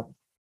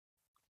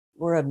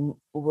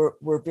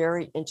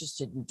very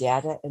interested in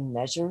data and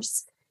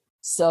measures.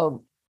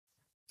 So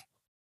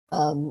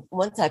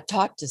once I've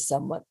talked to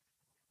someone,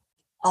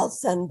 I'll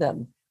send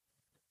them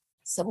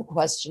some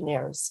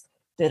questionnaires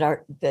that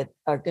are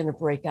going to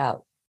break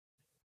out.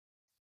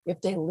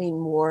 If they lean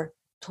more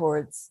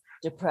towards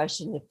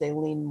depression, if they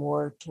lean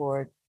more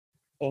toward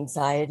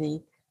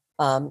anxiety,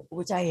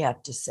 which I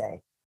have to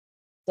say,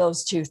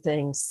 those two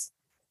things,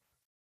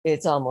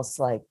 it's almost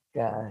like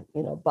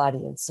body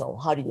and soul.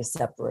 How do you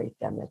separate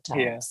them at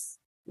times?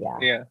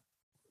 Yeah.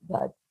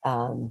 But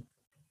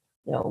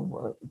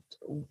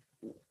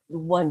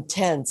one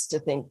tends to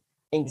think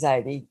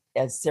anxiety,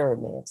 as Sarah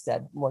may have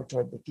said, more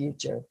toward the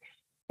future,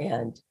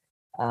 and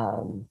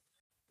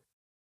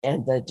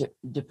the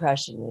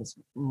depression is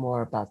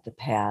more about the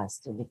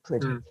past, and it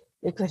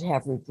could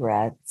have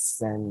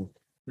regrets and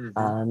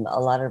a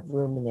lot of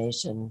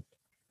rumination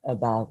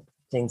about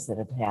things that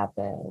have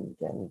happened,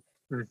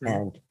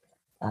 and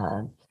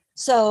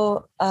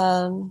so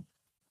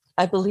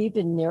I believe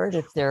in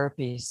narrative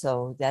therapy.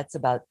 So that's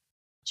about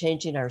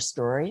changing our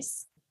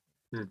stories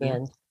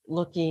and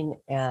looking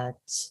at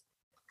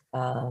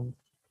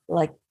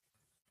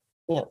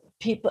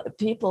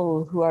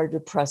people who are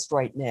depressed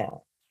right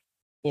now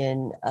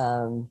in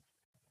the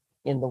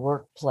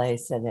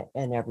workplace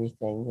and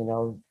everything.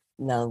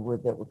 Now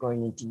that we're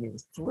going into year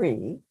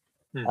 3,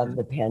 of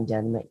the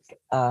pandemic.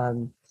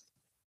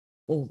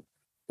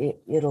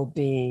 It'll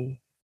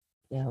be,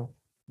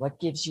 what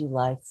gives you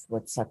life?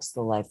 What sucks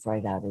the life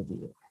right out of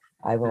you?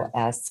 I will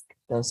ask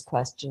those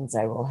questions.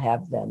 I will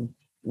have them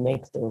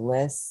make their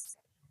lists.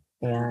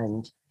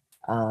 And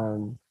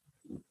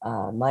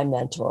my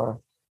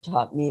mentor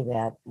taught me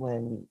that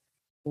when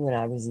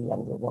I was a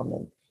younger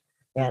woman,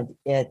 and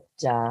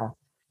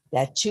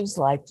that choose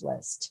life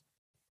list,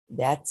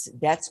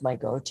 that's my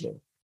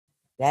go-to.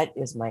 That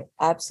is my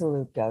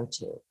absolute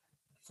go-to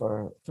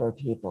for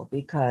people,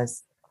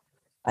 because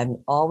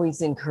I'm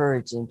always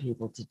encouraging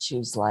people to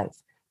choose life.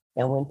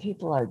 And when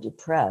people are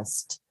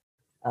depressed,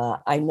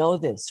 I know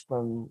this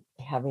from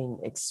having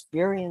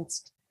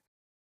experienced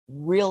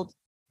real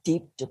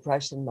deep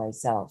depression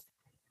myself.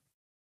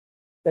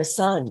 The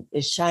sun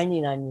is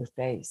shining on your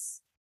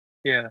face.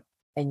 Yeah.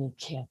 And you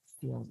can't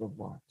feel the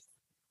warmth.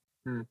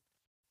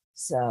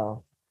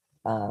 So,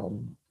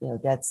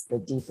 that's the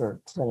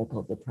deeper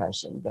clinical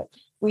depression, but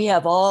we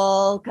have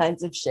all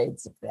kinds of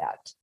shades of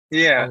that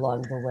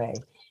along the way.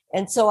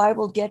 And so I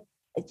will get,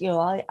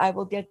 I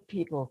will get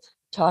people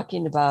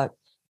talking about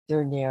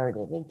their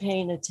narrative and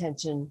paying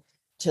attention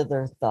to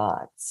their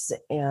thoughts,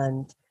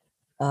 and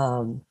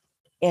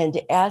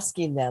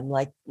asking them,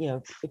 like,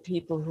 the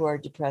people who are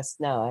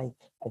depressed now,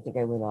 I think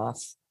I went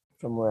off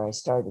from where I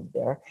started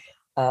there.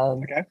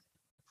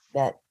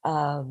 That,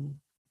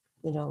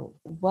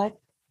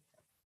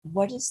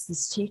 what is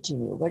this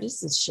teaching you? What is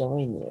this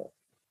showing you?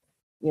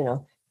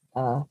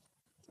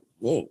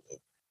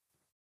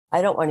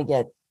 I don't want to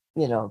get,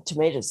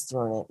 tomatoes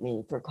thrown at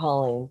me for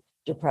calling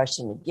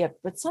depression a gift,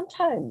 but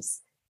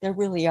sometimes there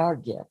really are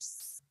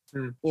gifts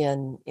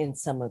in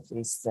some of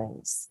these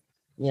things,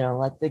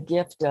 like the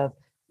gift of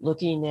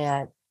looking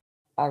at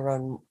our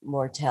own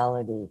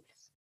mortality,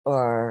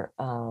 or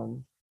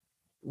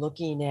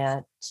looking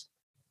at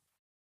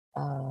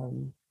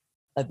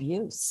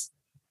abuse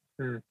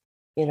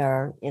in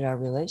our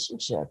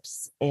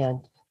relationships,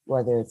 and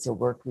whether it's a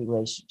work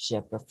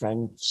relationship, a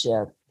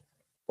friendship,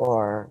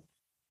 or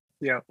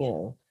a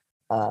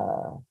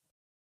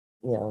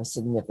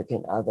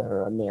significant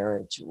other, a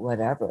marriage,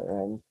 whatever.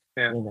 And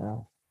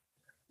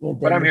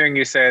what I'm hearing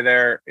you say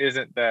there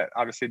isn't that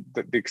obviously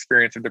the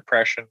experience of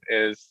depression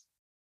is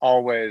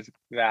always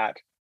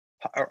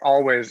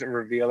a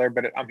revealer,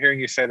 but I'm hearing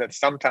you say that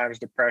sometimes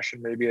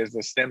depression maybe is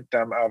the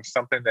symptom of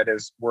something that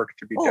is work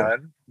to be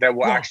done that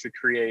will actually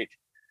create,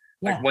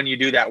 like when you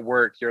do that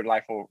work, your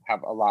life will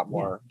have a lot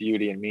more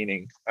beauty and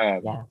meaning.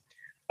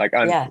 Like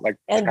and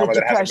the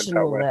depression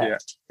will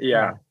lift.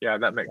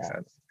 That makes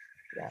sense.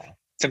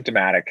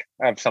 Symptomatic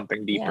of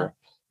something deeper.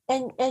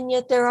 And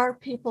yet there are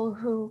people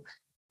who,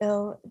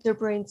 their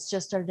brains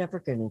just are never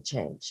going to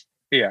change.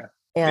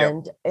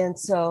 And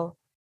so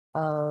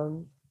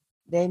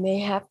they may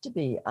have to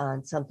be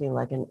on something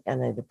like an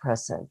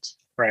antidepressant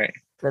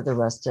for the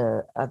rest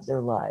of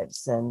their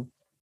lives. And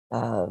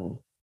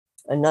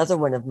another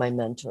one of my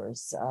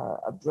mentors,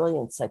 a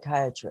brilliant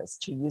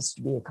psychiatrist who used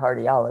to be a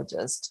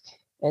cardiologist,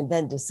 and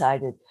then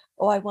decided,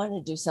 I want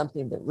to do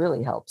something that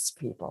really helps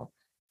people.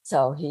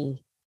 So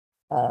he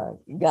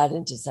got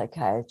into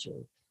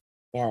psychiatry.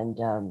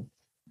 And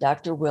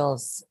Dr.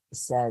 Wills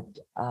said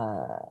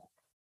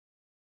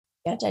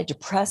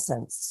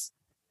antidepressants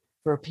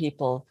for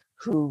people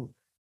who,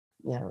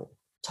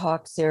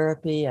 talk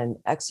therapy and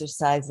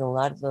exercise and a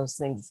lot of those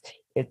things,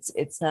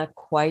 it's not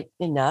quite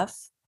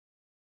enough.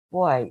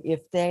 Boy,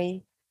 if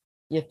they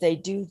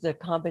do the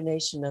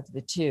combination of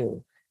the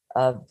two,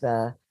 of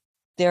the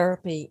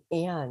therapy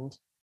and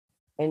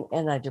an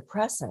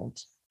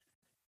antidepressant,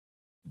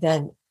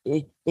 then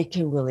it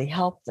can really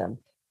help them.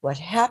 What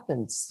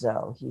happens,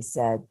 though, he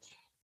said,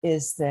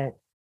 is that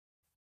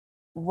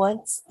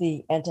once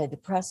the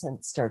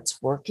antidepressant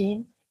starts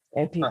working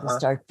and people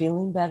start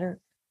feeling better,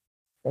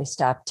 they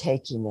stop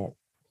taking it.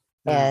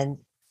 And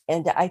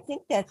I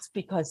think that's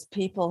because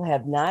people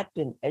have not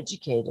been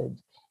educated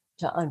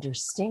to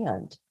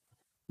understand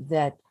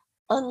that,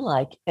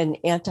 unlike an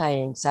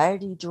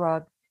anti-anxiety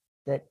drug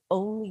that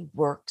only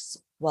works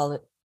while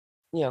it,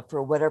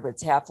 for whatever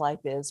its half-life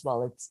is,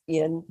 while it's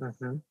in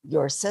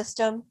your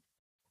system,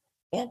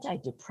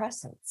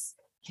 antidepressants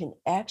can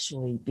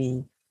actually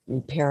be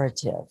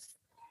reparative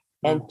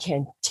and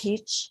can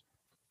teach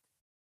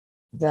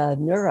the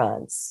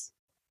neurons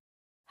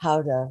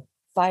how to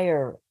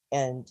fire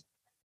and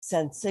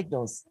send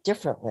signals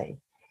differently.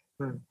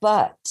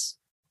 But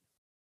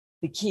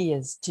the key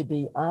is to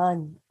be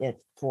on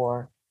it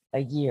for a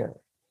year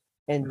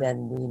and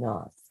then wean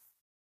off.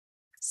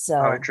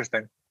 So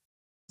interesting.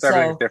 So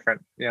everything's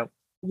different.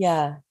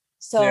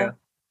 So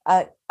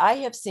I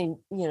have seen,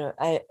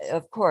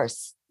 of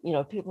course,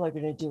 people are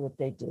going to do what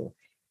they do.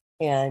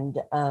 And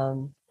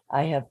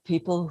I have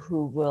people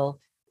who will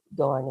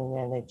go on an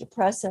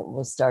antidepressant,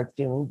 will start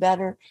feeling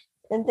better.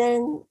 And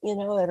then,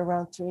 at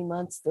around 3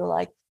 months,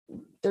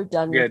 they're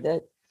done with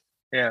it.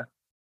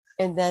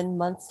 And then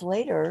months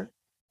later,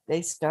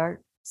 they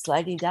start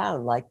sliding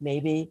down. Like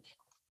maybe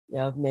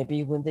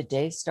when the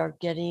days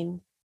start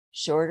getting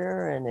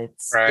shorter and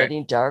it's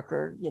getting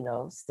darker,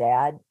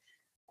 sad,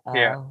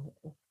 Yeah.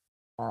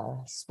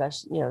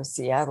 Especially,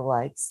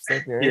 Seattleites,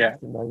 they're very Yeah.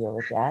 familiar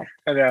with that.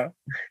 I know.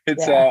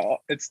 Yeah.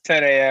 It's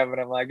 10 a.m.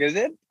 and I'm like, is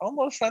it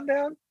almost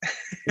sundown?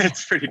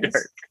 It's pretty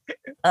dark.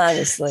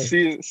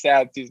 Honestly.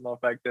 Sad seasonal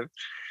affective.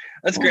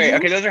 That's great.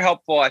 Okay, those are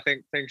helpful, I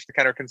think, things to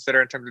kind of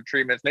consider in terms of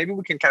treatments. Maybe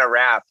we can kind of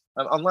wrap.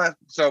 How about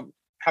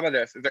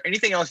this? Is there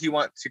anything else you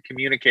want to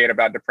communicate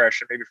about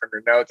depression, maybe from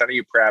your notes? I know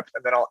you prepped,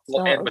 and then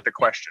we'll end with the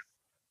question.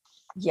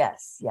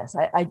 Yes,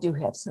 I do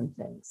have some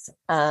things.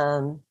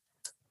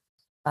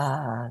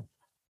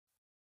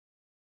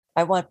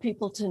 I want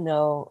people to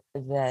know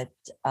that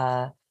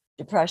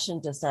depression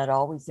does not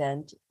always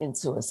end in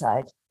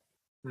suicide,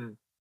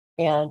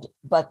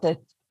 but that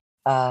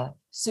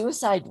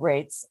suicide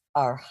rates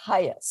are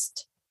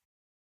highest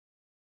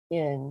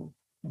in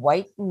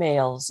white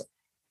males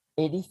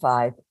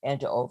 85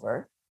 and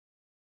over,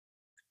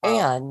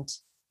 and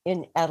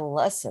in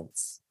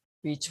adolescents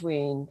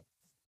between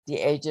the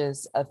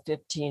ages of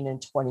 15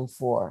 and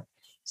 24.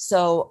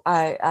 So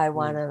I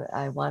want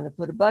to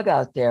put a bug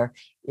out there.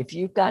 If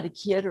you've got a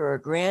kid or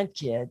a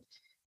grandkid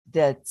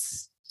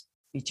that's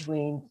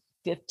between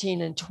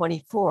 15 and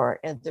 24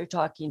 and they're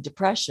talking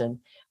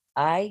depression,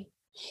 I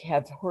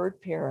have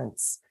heard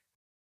parents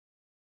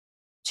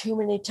too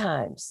many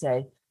times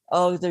say,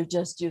 "Oh, they're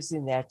just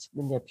using that to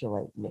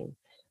manipulate me."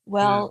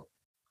 Well,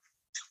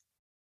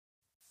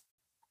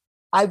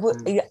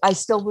 I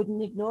still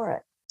wouldn't ignore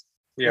it.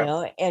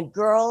 Yeah. And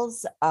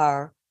girls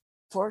are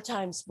 4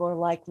 times more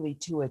likely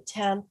to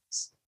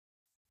attempt,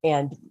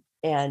 and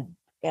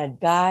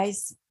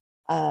guys,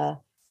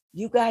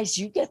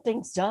 you get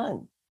things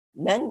done.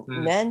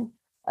 Men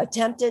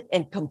attempt it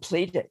and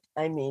complete it.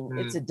 I mean,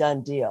 it's a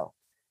done deal.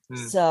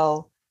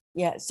 So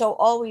yeah, so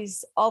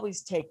always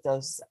take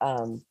those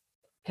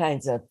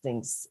kinds of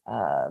things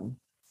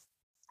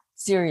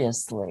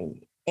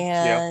seriously.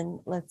 And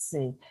let's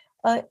see,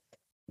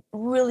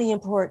 really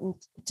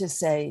important to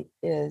say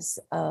is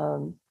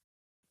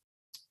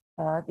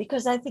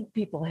because I think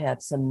people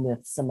have some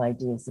myths, some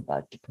ideas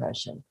about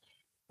depression,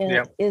 and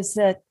it is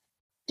that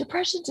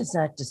depression does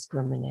not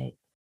discriminate.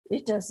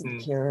 It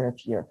doesn't care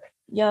if you're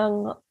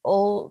young,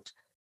 old,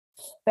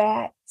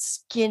 fat,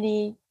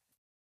 skinny,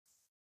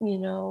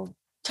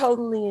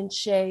 totally in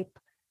shape.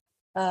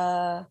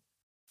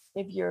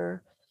 If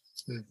you're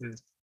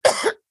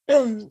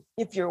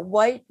if you're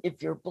white,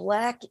 if you're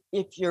black,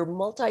 if you're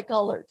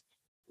multicolored,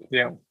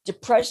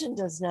 depression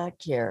does not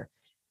care.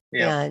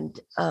 And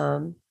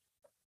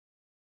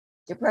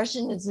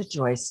depression is a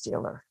joy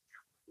stealer.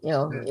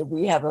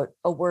 We have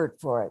a word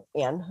for it,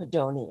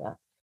 anhedonia,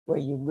 where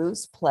you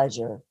lose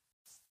pleasure.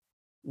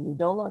 You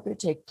no longer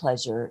take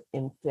pleasure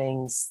in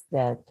things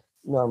that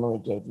normally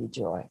gave you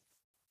joy.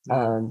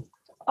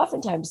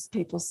 Oftentimes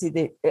people see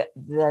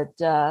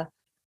that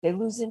they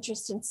lose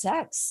interest in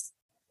sex,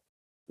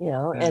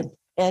 and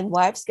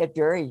wives get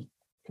very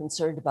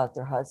concerned about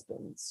their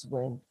husbands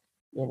when,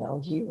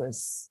 he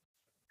was,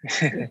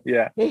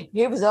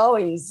 he was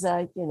always,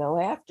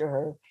 after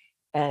her,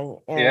 and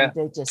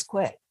they just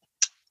quit.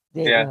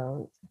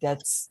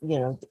 That's,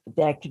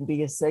 that can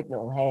be a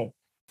signal. Hey,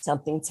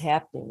 something's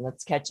happening.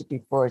 Let's catch it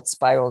before it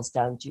spirals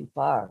down too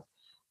far.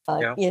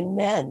 In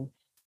men,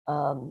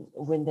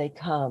 when they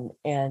come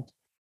and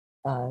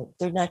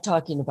they're not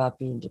talking about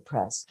being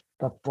depressed,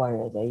 but boy,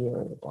 are they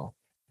irritable.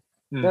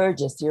 They're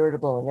just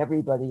irritable, and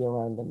everybody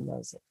around them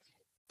knows it.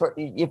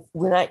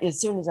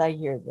 As soon as I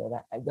hear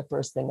that, the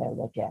first thing I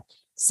look at,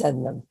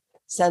 send them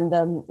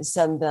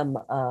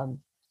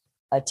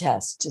a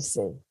test to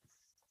see,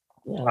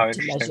 to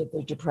measure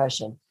their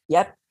depression.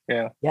 Yep.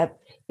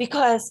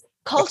 Because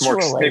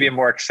culturally, maybe a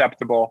more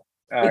acceptable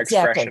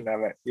expression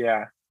of it.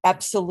 Yeah.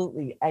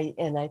 Absolutely.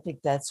 I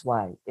think that's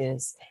why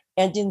is,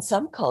 and in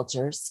some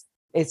cultures,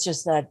 it's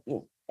just not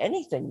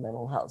anything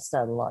mental health,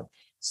 not allowed.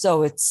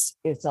 So it's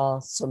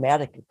all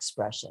somatic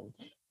expression.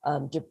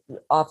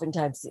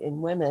 Oftentimes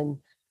in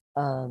women,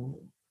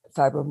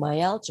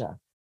 fibromyalgia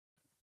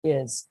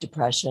is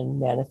depression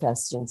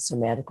manifesting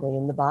somatically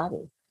in the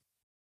body.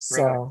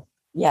 So really?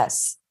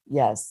 Yes.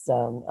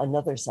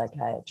 Another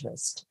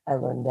psychiatrist I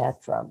learned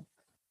that from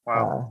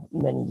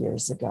many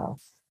years ago.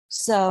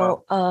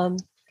 So,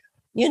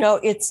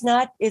 it's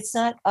not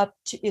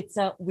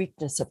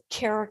weakness of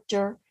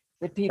character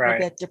that people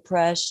get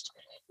depressed.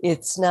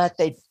 It's not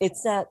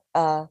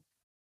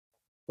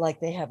like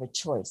they have a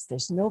choice.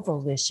 There's no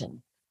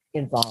volition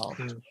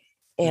involved.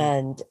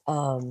 And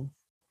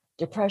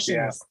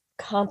depression is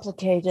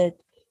complicated,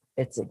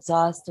 it's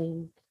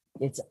exhausting,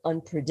 it's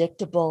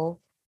unpredictable.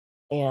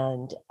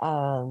 And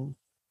the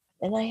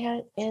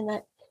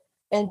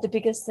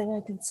biggest thing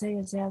I can say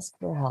is ask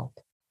for help.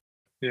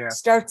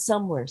 Start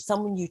somewhere,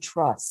 someone you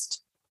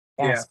trust,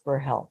 ask for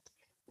help.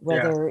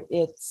 Whether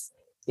it's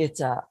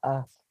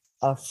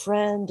a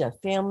friend, a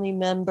family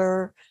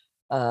member,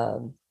 a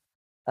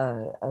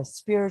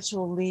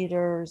spiritual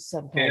leader,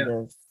 some kind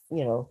of,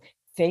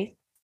 faith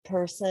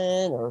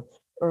person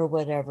or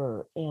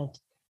whatever. And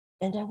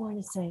I want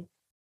to say,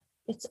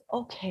 it's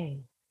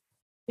okay.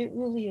 It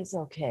really is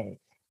okay.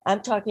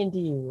 I'm talking to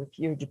you if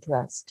you're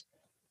depressed.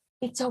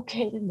 it's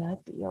okay to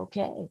not be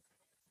okay.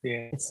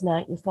 Yeah. It's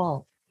not your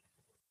fault.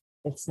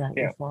 It's not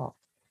Yeah. your fault.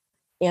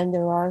 And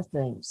there are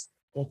things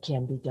that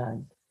can be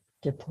done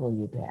to pull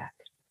you back.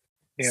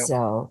 Yeah.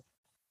 So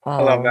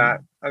I love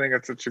that. I think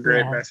that's such a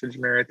great yeah. message,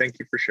 Mary. Thank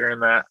you for sharing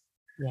that.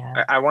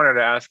 Yeah. I wanted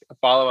to ask a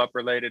follow-up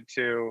related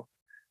to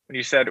when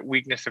you said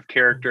weakness of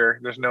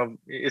character.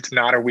 It's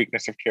not a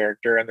weakness of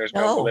character, and there's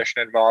no No.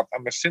 volition involved.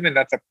 I'm assuming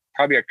that's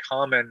probably a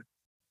common,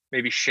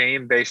 maybe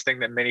shame-based thing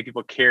that many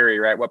people carry,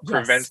 right? What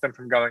prevents Yes. them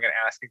from going and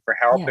asking for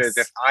help is, if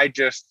Yes. I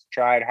just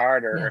tried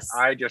harder, if Yes.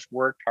 I just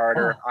worked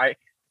harder, Oh,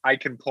 I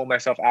can pull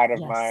myself out of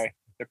yes. my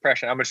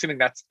depression. I'm assuming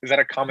is that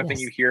a common thing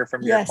Yes. you hear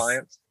from your Yes.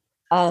 clients?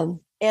 And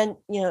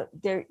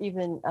there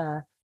even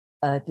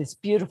this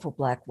beautiful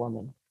Black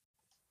woman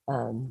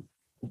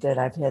that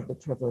I've had the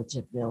privilege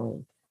of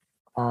knowing.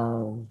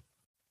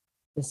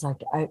 It's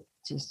like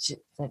she's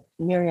like,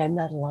 Mary, I'm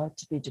not allowed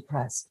to be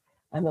depressed.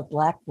 I'm a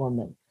Black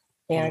woman,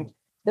 and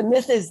the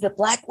myth is that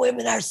Black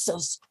women are so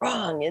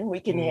strong and we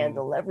can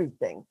handle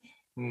everything.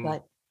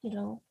 But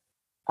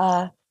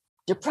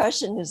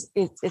depression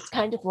it's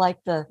kind of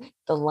like the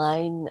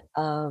line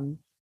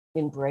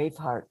in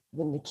Braveheart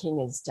when the king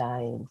is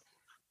dying,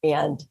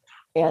 and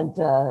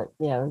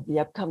the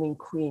upcoming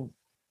queen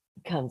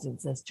comes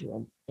and says to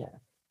him,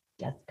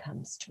 death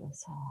comes to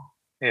us all.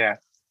 Yeah.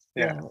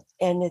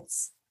 And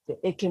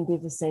it can be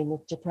the same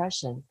with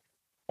depression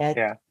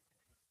at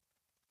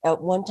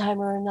one time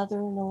or another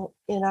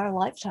in our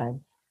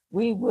lifetime.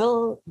 We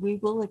will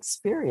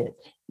experience,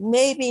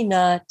 maybe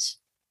not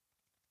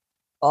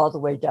all the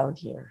way down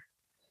here,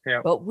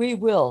 but we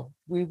will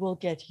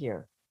get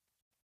here.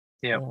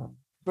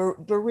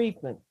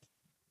 Bereavement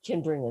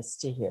can bring us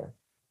to here.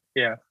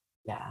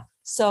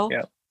 So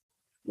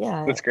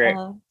that's great.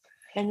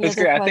 That's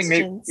great.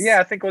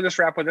 I think we'll just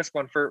wrap with this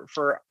one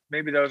for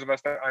maybe those of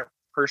us that aren't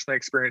personally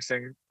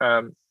experiencing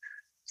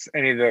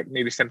any of the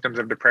maybe symptoms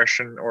of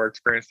depression or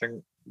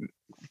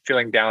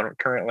feeling down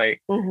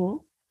currently.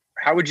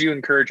 How would you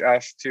encourage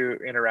us to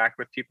interact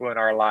with people in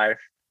our life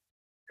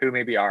who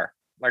maybe are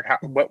like,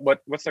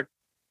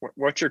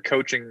 what's your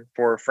coaching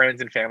for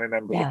friends and family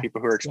members of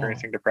people who are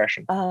experiencing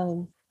depression?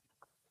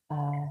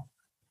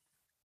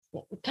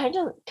 Kind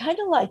of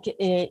like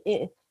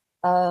it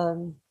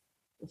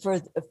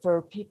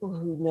for people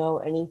who know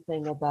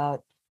anything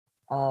about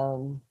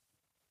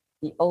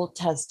the Old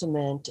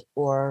Testament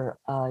or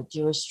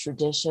Jewish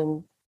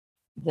tradition,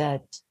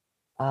 that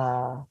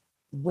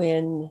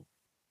when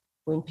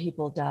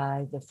people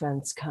die, the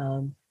friends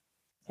come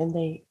and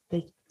they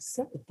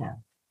sit with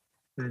them.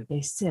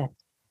 They sit,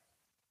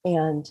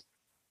 and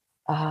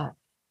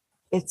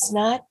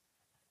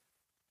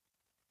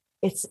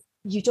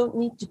you don't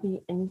need to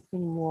be anything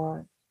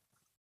more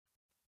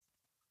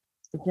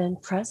than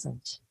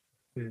present.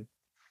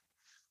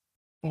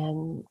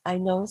 And I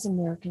know as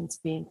Americans,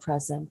 being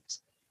present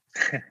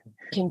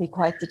can be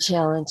quite the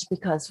challenge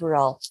because we're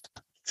all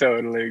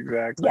totally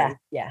exactly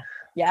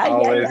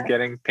always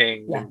getting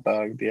pinged and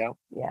bugged.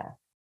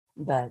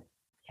 But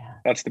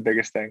that's the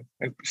biggest thing.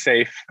 And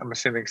safe, I'm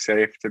assuming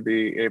safe to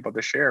be able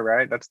to share,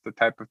 right? That's the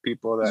type of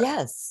people that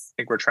I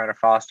think we're trying to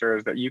foster,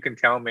 is that you can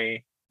tell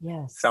me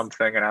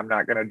something and I'm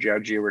not going to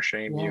judge you or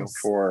shame you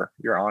for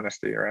your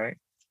honesty, right?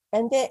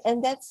 And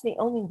that's the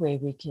only way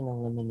we can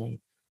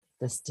eliminate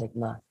the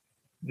stigma.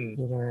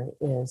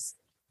 Is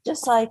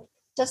just like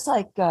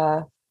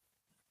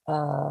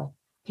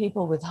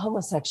people with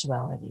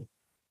homosexuality,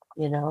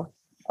 they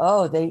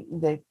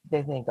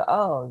think,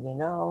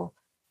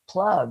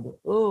 plug,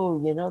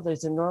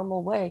 there's a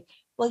normal way.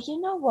 Well,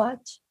 you know what?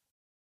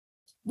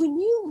 When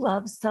you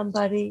love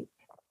somebody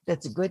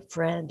that's a good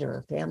friend or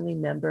a family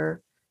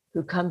member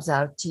who comes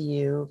out to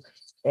you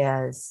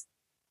as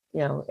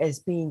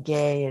being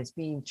gay, as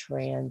being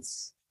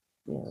trans,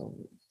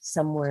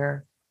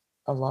 somewhere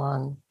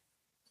along,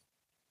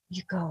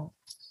 you go,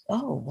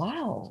 oh,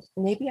 wow,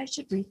 maybe I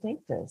should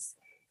rethink this.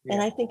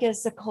 And I think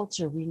as a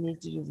culture, we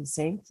need to do the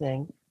same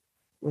thing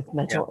with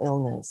mental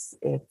illness.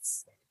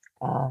 It's,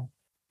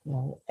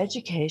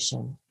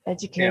 education,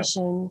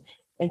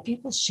 and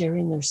people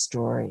sharing their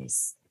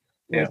stories,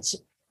 which,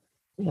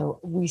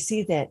 we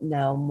see that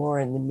now more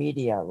in the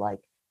media, like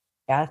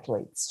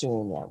athletes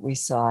doing that. We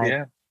saw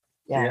it.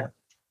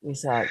 We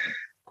saw it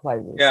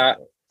quite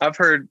recently. I've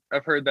heard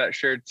that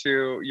shared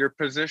too. Your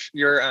position,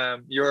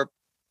 your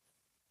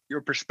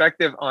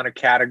perspective on a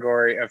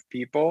category of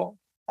people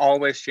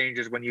always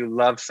changes when you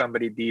love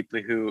somebody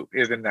deeply who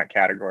is in that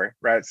category,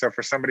 right? So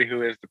for somebody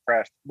who is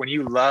depressed, when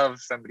you love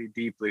somebody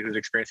deeply who's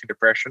experiencing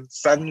depression,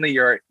 suddenly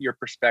your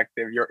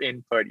perspective, your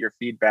input, your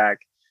feedback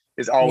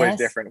is always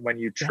different when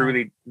you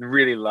truly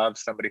really love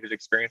somebody who's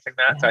experiencing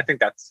that. So I think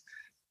that's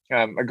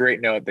a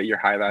great note that you're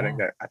highlighting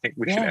that I think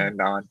we should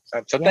end on.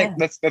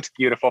 That's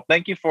beautiful.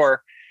 Thank you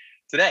for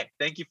today.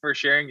 Thank you for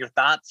sharing your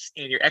thoughts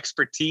and your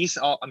expertise.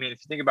 If you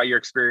think about your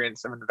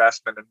experience of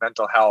investment in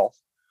mental health,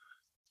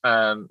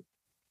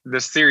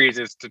 this series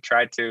is to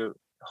try to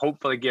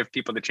hopefully give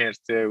people the chance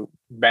to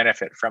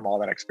benefit from all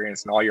that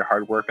experience and all your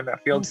hard work in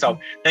that field. So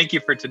thank you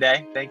for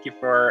today. Thank you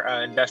for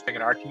investing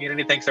in our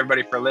community. Thanks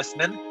everybody for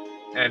listening.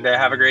 And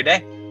have a great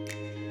day.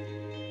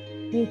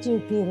 You too,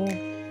 Peter.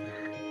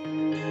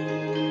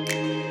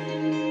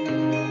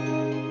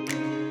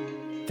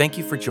 Thank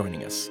you for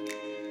joining us.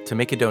 To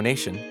make a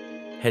donation,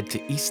 head to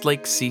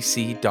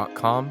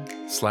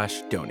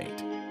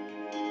eastlakecc.com/donate.